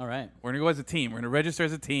 All right. We're gonna go as a team. We're gonna register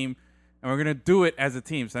as a team, and we're gonna do it as a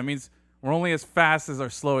team. So that means we're only as fast as our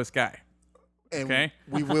slowest guy. And Okay.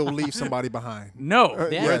 we will leave somebody behind. No,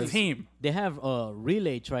 They we're a have- team. They have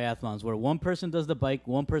relay triathlons where one person does the bike,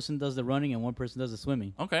 one person does the running, and one person does the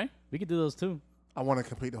swimming. Okay. We could do those too. I want to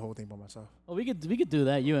complete the whole thing by myself. Oh, we could do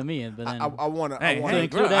that, you and me, but then I want to. Hey, To hey,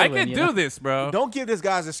 include bro, I Edwin, can you do know? this, bro. Don't give this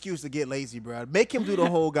guy's excuse to get lazy, bro. Make him do the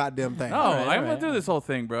whole goddamn thing. No, Alright, I'm alright. gonna do this whole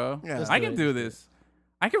thing, bro. Yeah. Just I do can it, do just do this.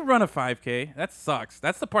 I can run a 5K. That sucks.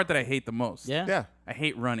 That's the part that I hate the most. yeah. Yeah. I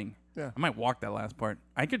hate running. Yeah. I might walk that last part.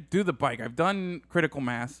 I could do the bike. I've done critical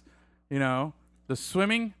mass. You know, the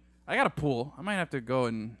swimming. I got a pool. I might have to go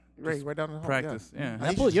and Right down the hall. practice. Yeah.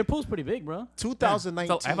 That pool, your pool's pretty big, bro.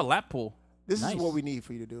 2019. So I have a lap pool. This Nice. is what we need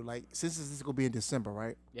for you to do. Like, since this is going to be in December,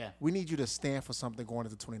 right? Yeah. We need you to stand for something going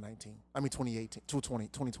into 2019. I mean, 2018, 2020.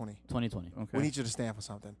 2020. Okay. We need you to stand for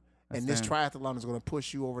something. And this triathlon is going to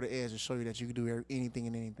push you over the edge and show you that you can do anything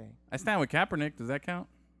and anything. I stand with Kaepernick. Does that count?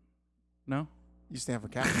 No? You stand for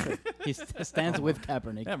Kaepernick. He stands with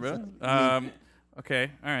Kaepernick. Yeah, bro.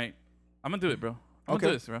 Okay. All right. I'm going to do it, bro. I'm going to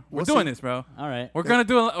do this, bro. We're We'll doing see. this, bro. All right. We're going to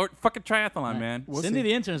do a fucking triathlon, Right. man. We'll Cindy, see.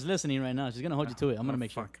 the intern's listening right now. She's going to hold you to it. I'm going to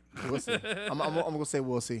make sure. We'll see. I'm going to say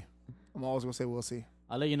we'll see. I'm always going to say we'll see.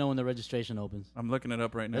 I'll let you know when the registration opens. I'm looking it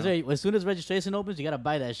up right now. That's right. As soon as registration opens, you got to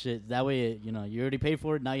buy that shit. That way, you already paid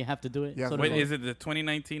for it. Now you have to do it. Yeah. Sort of Wait, thing. is it the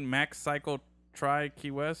 2019 Max Cycle Tri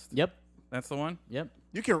Key West? Yep. That's the one? Yep.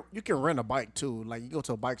 You can rent a bike too. Like you go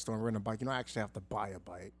to a bike store and rent a bike. You don't actually have to buy a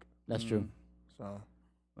bike. That's true. So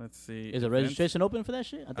Let's see. Is the Events. registration open for that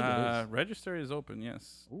shit? I think it is. Register is open,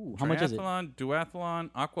 yes. Ooh, how much is it? Triathlon, duathlon,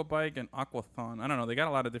 aquabike, and aquathon. I don't know. They got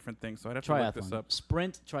a lot of different things, so I'd have to look this Triathlon. up.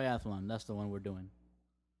 Sprint triathlon. That's the one we're doing.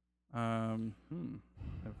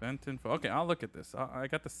 Event info. Okay, I'll look at this. I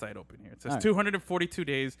got the site open here. It says All right. 242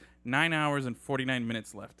 days, 9 hours, and 49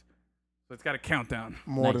 minutes left. So it's got a countdown.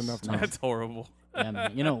 more Nice, than enough nice. time. That's horrible. Yeah,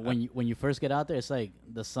 man. When you first get out there, it's like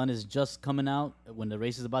the sun is just coming out when the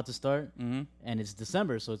race is about to start, and it's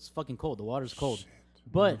December, so it's fucking cold. The water's cold.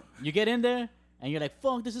 But you get in there and you're like,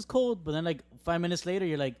 "Fuck, this is cold." But then like 5 minutes later,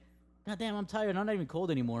 you're like, "God damn, I'm tired. I'm not even cold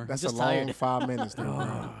anymore. That's I'm a just long tired." 5 minutes, there,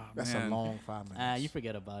 bro. That's man. a long 5 minutes. You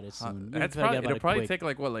forget about it soon. You That's forget probably, about it'll it probably quick. take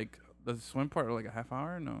like what, like the swim part, or like a half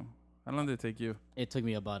hour? No, how long did it take you? It took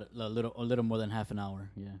me about a little more than half an hour.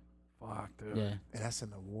 Yeah, Fuck, dude. yeah, And that's in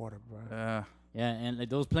the water, bro. Yeah. yeah. And like,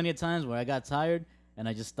 there was plenty of times where I got tired and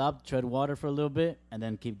I just stopped, tread water for a little bit, and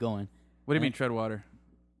then keep going. What do you Yeah. mean tread water?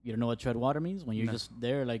 You don't know what tread water means? When you're No. just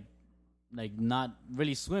there, like not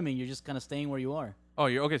really swimming, you're just kind of staying where you are. Oh,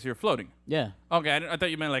 you're okay. So you're floating. Yeah. Okay, I thought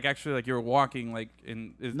you meant like actually like you were walking like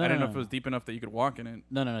in. No, I didn't no, know if it no. was deep enough that you could walk in it.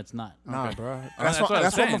 No, it's not. Nah, Okay. bro. That's That's, what I'm what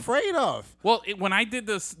I'm saying. afraid of. Well, when I did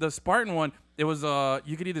the Spartan one, it was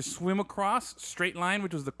you could either swim across straight line,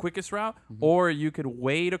 which was the quickest route, or you could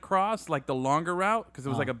wade across like the longer route because it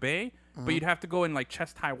was like a bay. But you'd have to go in like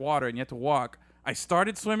chest high water and you had to walk. I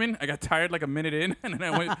started swimming. I got tired like a minute in, and then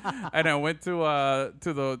I went to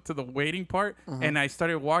the wading part, and I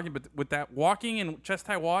started walking. But with that walking in chest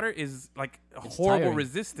high water is like a horrible tiring.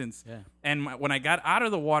 resistance. Yeah. And when I got out of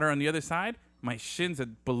the water on the other side, my shins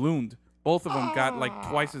had ballooned. Both of them got like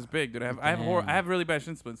twice as big. Dude, I have really bad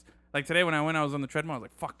shin splints. Like today when I was on the treadmill, I was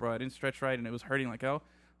like, "Fuck, bro, I didn't stretch right, and it was hurting like hell."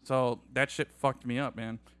 So that shit fucked me up,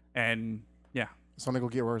 man. And yeah, It's only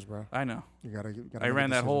gonna get worse, bro. I know. You gotta. I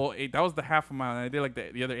ran that whole 8. That was the half a mile, and I did like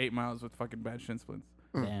the other 8 miles with fucking bad shin splints.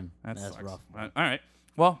 Damn, That that's sucks. rough. All right.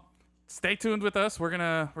 Well, stay tuned with us. We're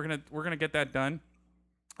gonna get that done.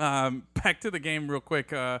 Back to the game real quick.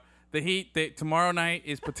 The Heat tomorrow night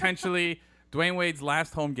is potentially Dwayne Wade's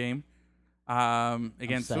last home game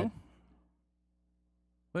against sad. who?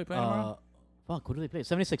 Who they playing tomorrow? Fuck, who do they play?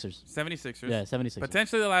 76ers. 76ers. Yeah, 76ers.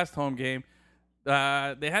 Potentially the last home game.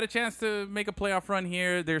 They had a chance to make a playoff run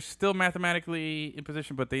here. They're still mathematically in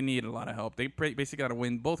position, but they need a lot of help. They basically got to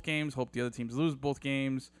win both games, hope the other teams lose both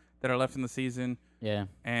games that are left in the season. Yeah.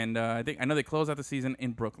 And I know they close out the season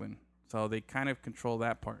in Brooklyn, so they kind of control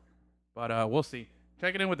that part. But we'll see.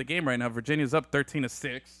 Checking in with the game right now. Virginia's up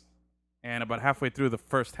 13-6, and about halfway through the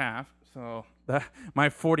first half. So my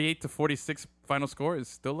 48-46 final score is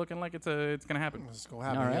still looking like it's gonna happen. It's gonna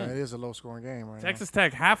happen. All right. Yeah, it is a low scoring game right Texas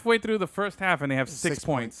Tech halfway through the first half, and they have 6 6 points.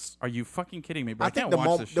 points. Are you fucking kidding me, now. bro? I I think can't the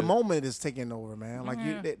watch this shit. the moment is taking over, man. Like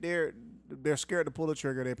Yeah. they're scared to pull the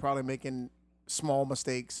trigger. They're probably making small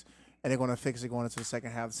mistakes, and they're gonna fix it going into the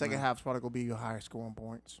second half. The second half's probably gonna be your higher scoring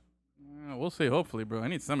points. We'll see. Hopefully, bro. I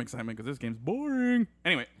need some excitement because this game's boring.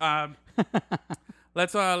 Anyway,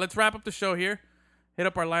 let's wrap up the show here. Hit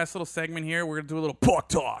up our last little segment here. We're gonna do a little puck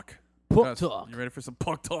talk. Puck Gus, talk. You ready for some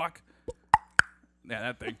puck talk?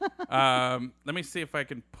 Yeah, that thing. Let me see if I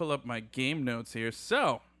can pull up my game notes here.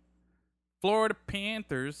 So, Florida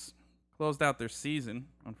Panthers closed out their season,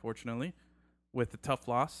 unfortunately, with a tough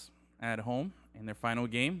loss at home in their final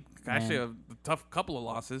game. Actually, a tough couple of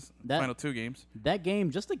losses, final 2 games. That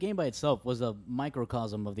game, just the game by itself, was a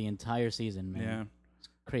microcosm of the entire season, man. Yeah. It's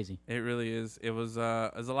crazy. It really is. It was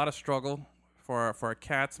a lot of struggle for our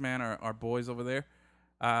cats, man, our boys over there.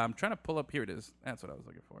 I'm trying to pull up. Here it is. That's what I was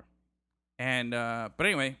looking for. And but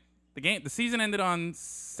anyway, the season ended on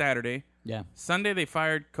Saturday. Yeah. Sunday they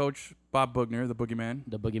fired Coach Bob Bugner, the boogeyman,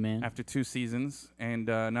 The boogeyman. after 2 seasons. And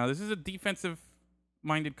now this is a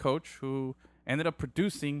defensive-minded coach who ended up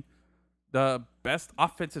producing the best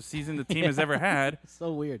offensive season the team has ever had. It's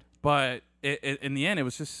so weird. But in the end, it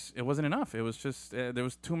wasn't enough. It was just there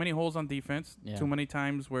was too many holes on defense. Yeah. Too many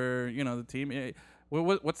times where the team.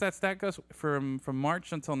 What's that stat, Gus? From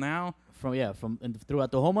March until now?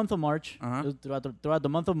 Throughout the whole month of March, Uh-huh. throughout the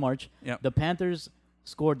month of March, Yep. the Panthers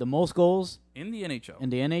scored the most goals In the NHL. in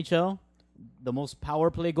the NHL, the most power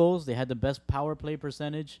play goals. They had the best power play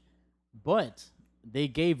percentage, but they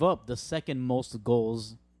gave up the second most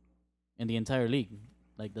goals in the entire league.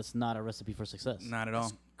 Like, that's not a recipe for success. Not at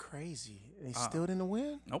all. Crazy. They still didn't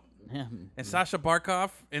win? Nope. Yeah. And Sasha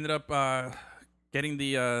Barkov ended up getting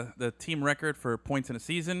the team record for points in a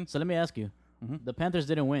season. So let me ask you, the Panthers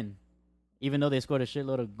didn't win, even though they scored a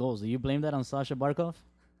shitload of goals. Do you blame that on Sasha Barkov?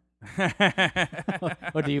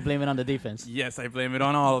 Or do you blame it on the defense? Yes, I blame it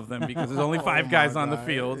on all of them because there's only 5 guys on the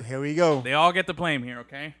field. Here we go. They all get the blame here,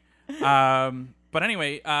 okay? But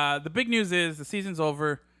anyway, the big news is the season's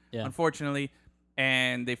over, unfortunately,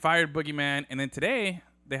 and they fired Boogeyman, and then today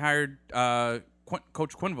they hired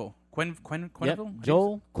Coach Quenneville. Quenneville? Yep.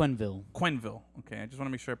 Joel Quenneville. Quenneville. Okay, I just want to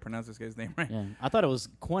make sure I pronounce this guy's name right. Yeah, I thought it was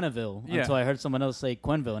Quenneville Yeah. until I heard someone else say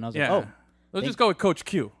Quenneville, and I was Yeah. like, oh, Let's just go with Coach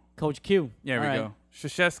Q. Coach Q. There All we right. go.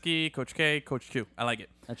 Krzyzewski, Coach K, Coach Q. I like it.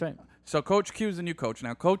 That's right. So Coach Q is the new coach.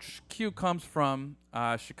 Now, Coach Q comes from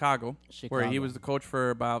Chicago, where he Chicago. was the coach for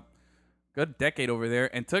about a good decade over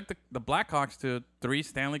there and took the Blackhawks to 3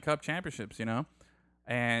 Stanley Cup championships,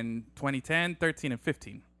 and 2010, 13, and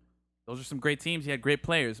 15. Those are some great teams. He had great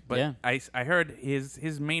players. But Yeah. I heard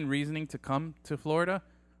his main reasoning to come to Florida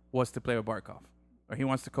was to play with Barkov. Or he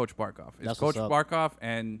wants to coach Barkov. It's That's Coach what's up. Barkov,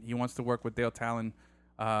 and he wants to work with Dale Talon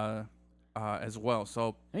as well.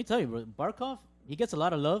 So, Let me tell you, bro, Barkov, he gets a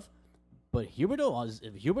lot of love, but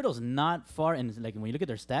Huberdeau's not far. And like when you look at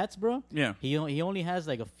their stats, bro, yeah. he only has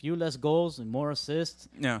like a few less goals and more assists.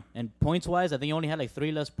 Yeah. And points wise, I think he only had like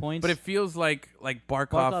 3 less points. But it feels like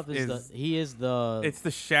Barkov, Barkov is the it's the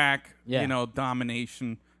Shaq, Yeah.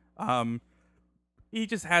 domination. He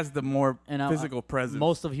just has the more and physical presence.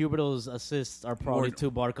 Most of Huberdeau's assists are probably More- to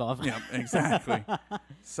Barkov. Yeah, exactly.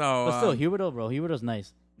 So, But still, Huberdeau, bro, Huberdeau's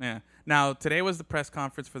nice. yeah. Now today was the press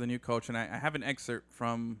conference for the new coach, and I have an excerpt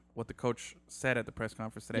from what the coach said at the press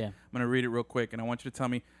conference today. Yeah. I'm gonna read it real quick, and I want you to tell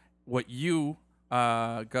me what you,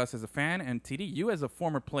 Gus, as a fan, and TD, you as a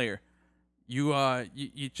former player, you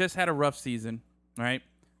just had a rough season, right?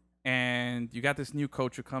 And you got this new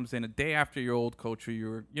coach who comes in a day after your old coach who you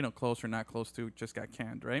were, close or not close to, just got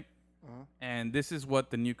canned, right? And this is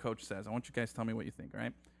what the new coach says. I want you guys to tell me what you think, all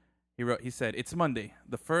right? He said, "It's Monday,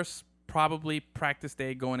 the first probably practice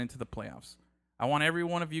day going into the playoffs. I want every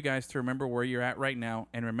one of you guys to remember where you're at right now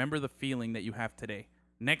and remember the feeling that you have today.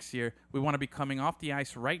 Next year, we want to be coming off the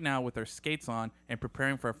ice right now with our skates on and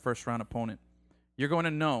preparing for our first round opponent. You're going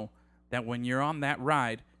to know that when you're on that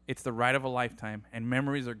ride, it's the ride of a lifetime, and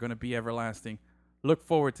memories are going to be everlasting. Look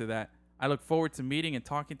forward to that. I look forward to meeting and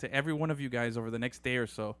talking to every one of you guys over the next day or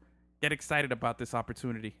so. Get excited about this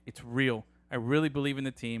opportunity. It's real. I really believe in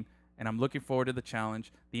the team, and I'm looking forward to the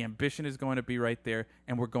challenge. The ambition is going to be right there,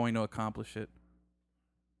 and we're going to accomplish it."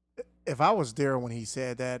 If I was there when he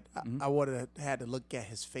said that, I would have had to look at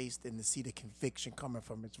his face and to see the conviction coming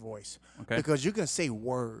from his voice. Okay. Because you can say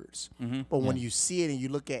words, but when you see it and you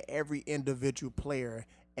look at every individual player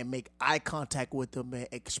and make eye contact with them and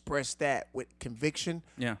express that with conviction,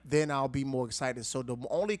 Yeah. then I'll be more excited. So the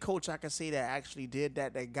only coach I can say that actually did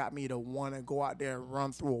that got me to want to go out there and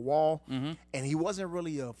run through a wall, and he wasn't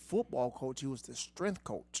really a football coach. He was the strength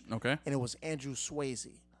coach. Okay. And it was Andrew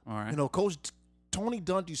Swayze. All right. Coach Tony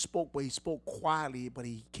Dungy spoke, but he spoke quietly, but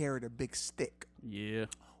he carried a big stick. Yeah.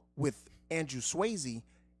 With Andrew Swayze,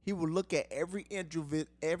 he would look at every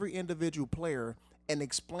individual player and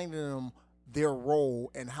explain to them their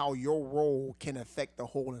role and how your role can affect the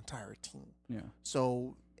whole entire team. Yeah.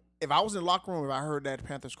 So if I was in the locker room, if I heard that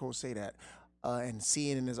Panthers coach say that and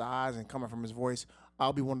seeing in his eyes and coming from his voice,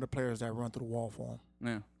 I'll be one of the players that run through the wall for him.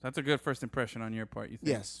 Yeah. That's a good first impression on your part, you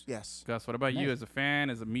think? Yes. Gus, what about you as a fan,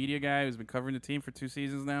 as a media guy who's been covering the team for 2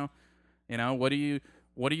 seasons now? What do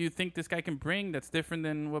you think this guy can bring that's different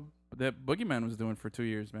than what that Boogeyman was doing for 2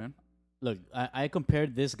 years, man? Look, I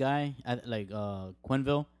compared this guy,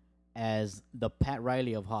 Quenneville, as the Pat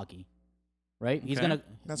Riley of hockey, right? He's Okay.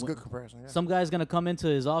 That's a good comparison. Yeah. Some guy's gonna come into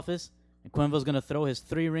his office, and Quenneville's gonna throw his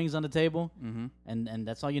 3 rings on the table, and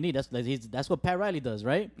that's all you need. That's what Pat Riley does,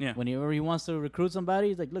 right? Yeah. Whenever he wants to recruit somebody,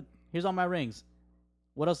 he's like, "Look, here's all my rings.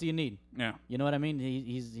 What else do you need?" Yeah. You know what I mean?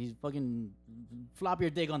 He's fucking flop your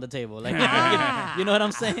dick on the table, like you know what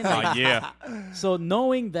I'm saying? Like, yeah. so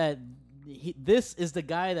knowing that this is the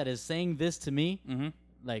guy that is saying this to me,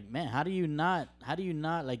 like, man, how do you not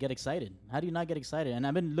like get excited? How do you not get excited? And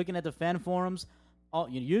I've been looking at the fan forums.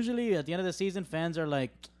 Usually at the end of the season, fans are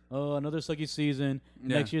like, "Oh, another sucky season.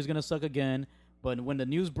 Yeah. Next year's gonna suck again." But when the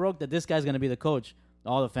news broke that this guy's gonna be the coach,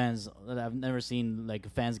 all the fans. I've never seen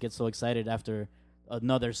like fans get so excited after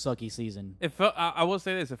another sucky season. It felt. I will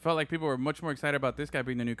say this. It felt like people were much more excited about this guy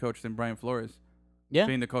being the new coach than Brian Flores Yeah.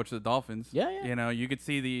 being the coach of the Dolphins. Yeah. You know, you could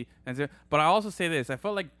see the. But I also say this. I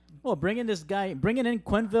felt like Well, bringing in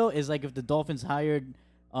Quenville is like if the Dolphins hired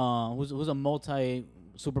who's a multi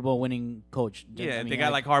Super Bowl winning coach. yeah, I mean, they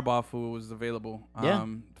got like Harbaugh who was available. Yeah.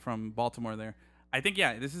 From Baltimore there. I think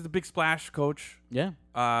this is the big splash coach. yeah.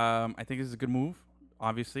 I think this is a good move,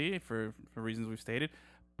 obviously for reasons we've stated,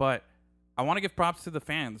 but I want to give props to the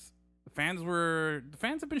fans. The fans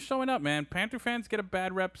have been showing up, man. Panther fans get a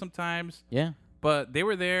bad rep sometimes. Yeah. But they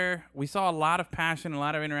were there. We saw a lot of passion, a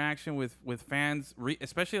lot of interaction with fans,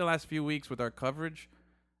 especially the last few weeks with our coverage.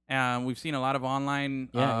 We've seen a lot of online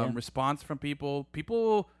response from people.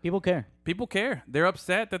 People care. People care. They're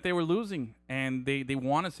upset that they were losing, and they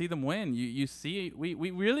want to see them win. You see, we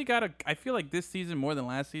really got a. I feel like this season more than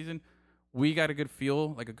last season, we got a good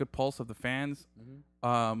feel, like a good pulse of the fans.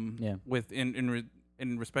 With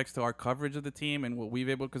in respects to our coverage of the team and what we've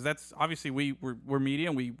able, because that's obviously we're media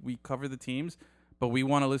and we cover the teams, but we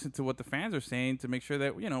want to listen to what the fans are saying to make sure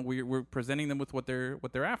that we're presenting them with what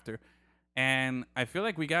they're after. And I feel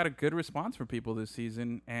like we got a good response from people this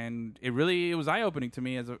season, and it was eye opening to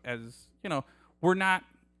me as we're not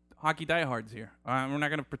hockey diehards here. We're not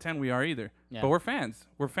going to pretend we are either, but we're fans.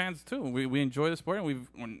 We're fans too. We enjoy the sport, and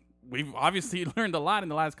we've obviously learned a lot in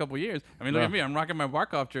the last couple of years. I mean, look at me. I'm rocking my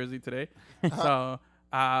Barkov jersey today. So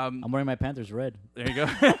I'm wearing my Panthers red. there you go.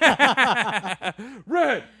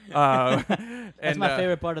 Red. That's my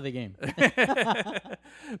favorite part of the game.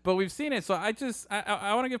 But we've seen it, so I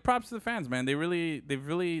want to give props to the fans, man.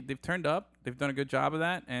 They've turned up. They've done a good job of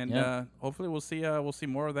that, and hopefully we'll see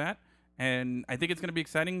more of that. And I think it's going to be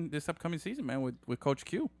exciting this upcoming season, man, with Coach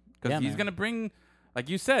Q, because he's going to bring, like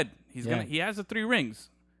you said, he has the 3 rings.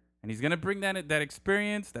 And he's going to bring that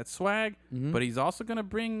experience, that swag, but he's also going to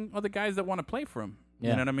bring other guys that want to play for him. You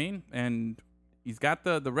know what I mean? And he's got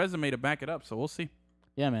the resume to back it up, so we'll see.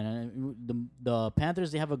 Yeah, man. And the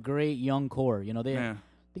Panthers, they have a great young core. You know, they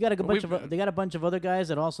got a bunch of other guys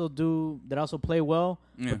that also play well,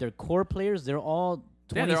 but their core players, they're all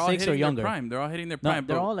 26 or younger. They're all hitting their prime.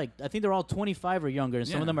 They're all I think they're all 25 or younger, and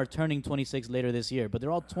some of them are turning 26 later this year. But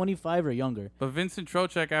they're all 25 or younger. But Vincent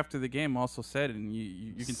Trocheck after the game also said, and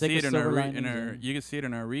you can see it in our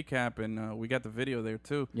recap, and we got the video there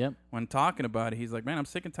too. Yep. When talking about it, he's like, "Man, I'm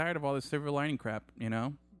sick and tired of all this silver lining crap."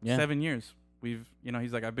 7 years.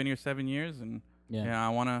 He's like, "I've been here 7 years, and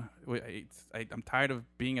I'm tired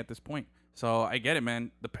of being at this point." So I get it,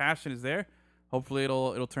 man. The passion is there. Hopefully,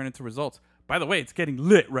 it'll turn into results. By the way, it's getting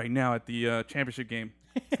lit right now at the championship game.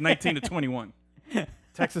 It's 19-21.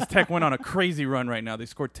 Texas Tech went on a crazy run right now. They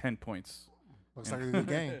scored 10 points. Looks like a good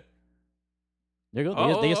game. There you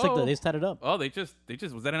go. They just tied it up. Oh, they just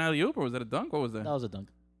was that an alley-oop or was that a dunk? What was that? That was a dunk.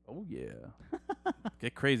 Oh yeah.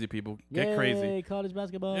 Get crazy, people. Get Yay, crazy. College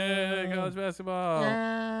basketball. Yeah, college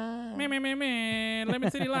basketball. Me.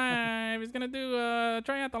 Lemon City Live is gonna do a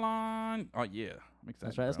triathlon. Oh yeah, I'm excited.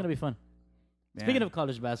 That's right. That's bro. gonna be fun. Man. Speaking of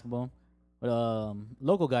college basketball,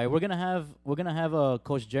 local guy, we're gonna have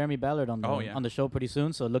Coach Jeremy Ballard on the show pretty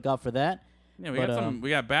soon. So look out for that. Yeah, we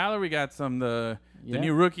got Ballard. We got the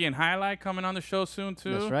new rookie and highlight coming on the show soon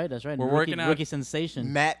too. That's right. We're working on rookie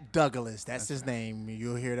sensation. Matt Douglas, that's his name.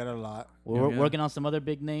 You'll hear that a lot. We're working on some other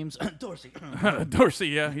big names. Dorsey. Dorsey,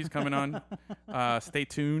 yeah, he's coming on. Stay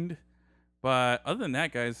tuned. But other than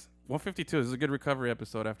that, guys, 152 is a good recovery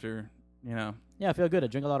episode after, Yeah, I feel good. I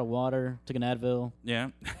drink a lot of water. Took an Advil. Yeah.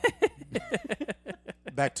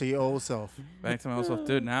 Back to your old self. Back to my old self.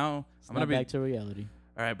 Dude, now I'm going to be back to reality.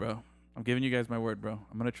 All right, bro. I'm giving you guys my word, bro.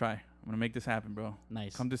 I'm going to try. I'm going to make this happen, bro.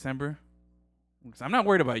 Nice. Come December. I'm not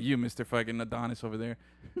worried about you, Mr. fucking Adonis over there.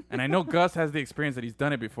 And I know Gus has the experience that he's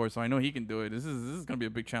done it before, so I know he can do it. This is going to be a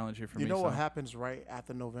big challenge here for me. You know what happens right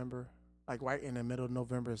after November? Like right in the middle of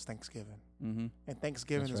November is Thanksgiving. Mm-hmm. And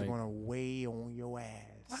Thanksgiving is going to weigh on your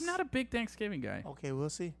ass. I'm not a big Thanksgiving guy. Okay, we'll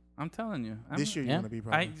see. I'm telling you. This year you're going to be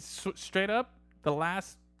probably. Straight up, the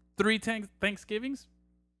last 3 Thanksgivings,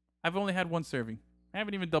 I've only had 1 serving. I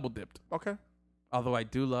haven't even double dipped. Okay. Although I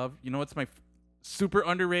do love, what's my super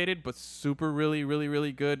underrated but super really, really,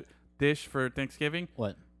 really good dish for Thanksgiving?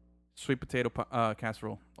 What? Sweet potato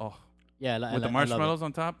casserole. Oh. Yeah, with the marshmallows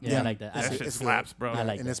on top? Yeah, I like that. That shit slaps, bro. I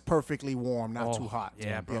like and that. it's perfectly warm, not too hot.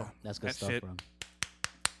 Yeah, bro. Yeah. That's good that stuff, shit bro.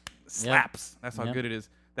 Slaps. That's how good it is.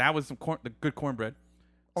 That was the good cornbread.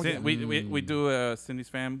 Oh, yeah. We do Cindy's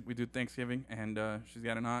fam. We do Thanksgiving, and she's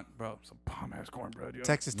got an aunt, bro. Some bomb ass cornbread. Yo.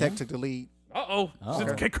 Texas Tech took the lead. Oh.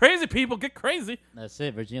 Get crazy, people. Get crazy. That's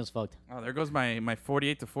it. Virginia's fucked. Oh, there goes my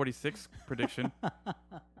 48-46 prediction.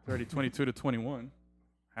 22-21.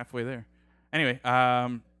 halfway there. Anyway,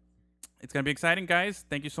 it's gonna be exciting, guys.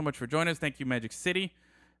 Thank you so much for joining us. Thank you, Magic City.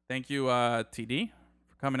 Thank you, TD,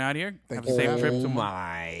 for coming out here. Thank Have you a safe for trip having to me.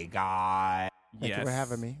 My God. Thank you for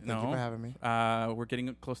having me. Thank you for having me. We're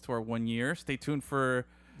getting close to our 1 year. Stay tuned for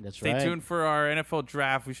That's Stay right. tuned for our NFL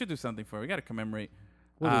draft. We should do something for it. We got to commemorate.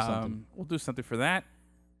 We'll do something. We'll do something for that.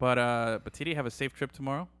 But TD, have a safe trip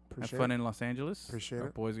tomorrow. Appreciate have fun it. in Los Angeles. Appreciate our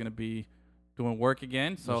it. boy's gonna be doing work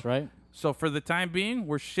again. So That's right. So for the time being,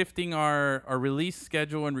 we're shifting our release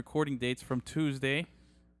schedule and recording dates from Tuesday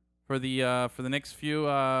for the next few.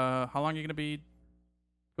 How long are you gonna be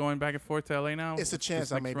going back and forth to LA now? It's a chance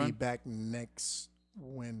This I next may be run? back next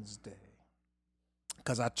Wednesday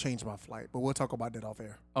because I changed my flight. But we'll talk about that off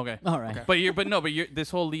air. Okay. All right. But this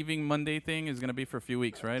whole leaving Monday thing is gonna be for a few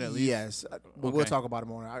weeks, right? At least. Yes, but we'll Okay. talk about it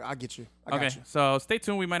more. I get you. I Okay. got you. So stay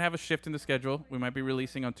tuned. We might have a shift in the schedule. We might be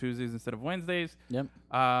releasing on Tuesdays instead of Wednesdays. Yep.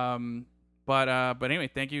 But anyway,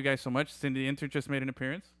 thank you guys so much. Cindy the intern just made an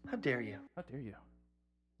appearance. How dare you? How dare you?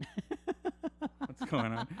 What's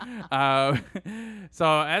going on?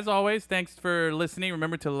 So as always, thanks for listening.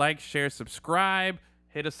 Remember to like, share, subscribe.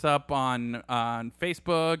 Hit us up on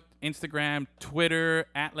Facebook, Instagram, Twitter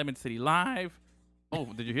at Lemon City Live. Oh,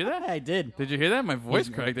 did you hear that? I did. Did you hear that? My voice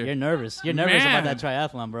cracked there. You're nervous. You're nervous Man. about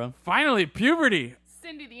that triathlon, bro. Finally, puberty.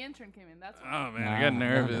 Cindy the intern came in. That's what. Oh man, Nah, I got no,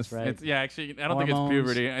 nervous. that's right. It's, yeah, actually, I don't think it's Hormones.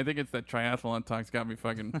 puberty. I think it's that triathlon talk's got me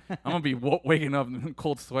fucking. I'm gonna be waking up in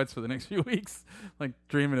cold sweats for the next few weeks, like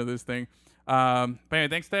dreaming of this thing. But anyway,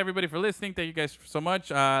 thanks to everybody for listening. Thank you guys so much.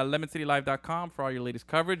 LemonCityLive.com for all your latest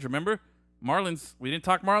coverage. Remember, Marlins. We didn't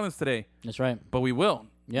talk Marlins today, That's right. but we will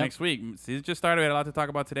Yep. next week. Season just started. We had a lot to talk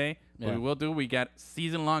about today, but Yeah. we will do. We got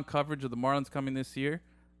season-long coverage of the Marlins coming this year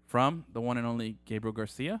from the one and only Gabriel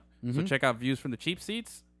Garcia. Mm-hmm. So check out views from the cheap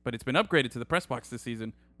seats. But it's been upgraded to the press box this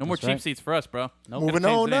season. No more That's cheap right. seats for us, bro. Nope. Moving Gotta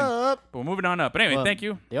change on the name. up. But we're moving on up. But anyway, Well, thank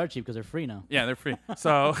you. They are cheap because they're free now. Yeah, they're free.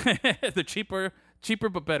 So they're cheaper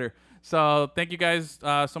but better. So thank you guys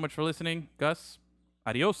so much for listening. Gus,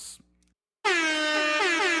 adios.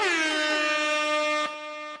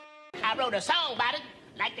 I wrote a song about it,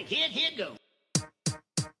 like the kid here goes.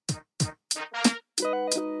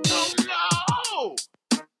 Oh no!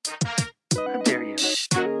 How dare you?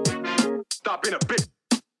 Stop being a bitch.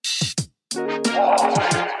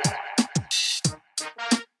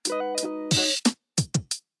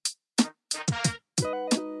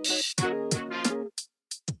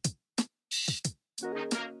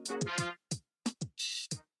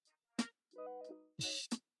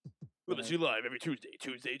 Lemon City Live every Tuesday.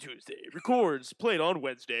 Records played on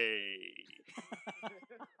Wednesday.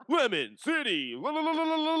 Lemon City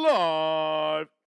Live.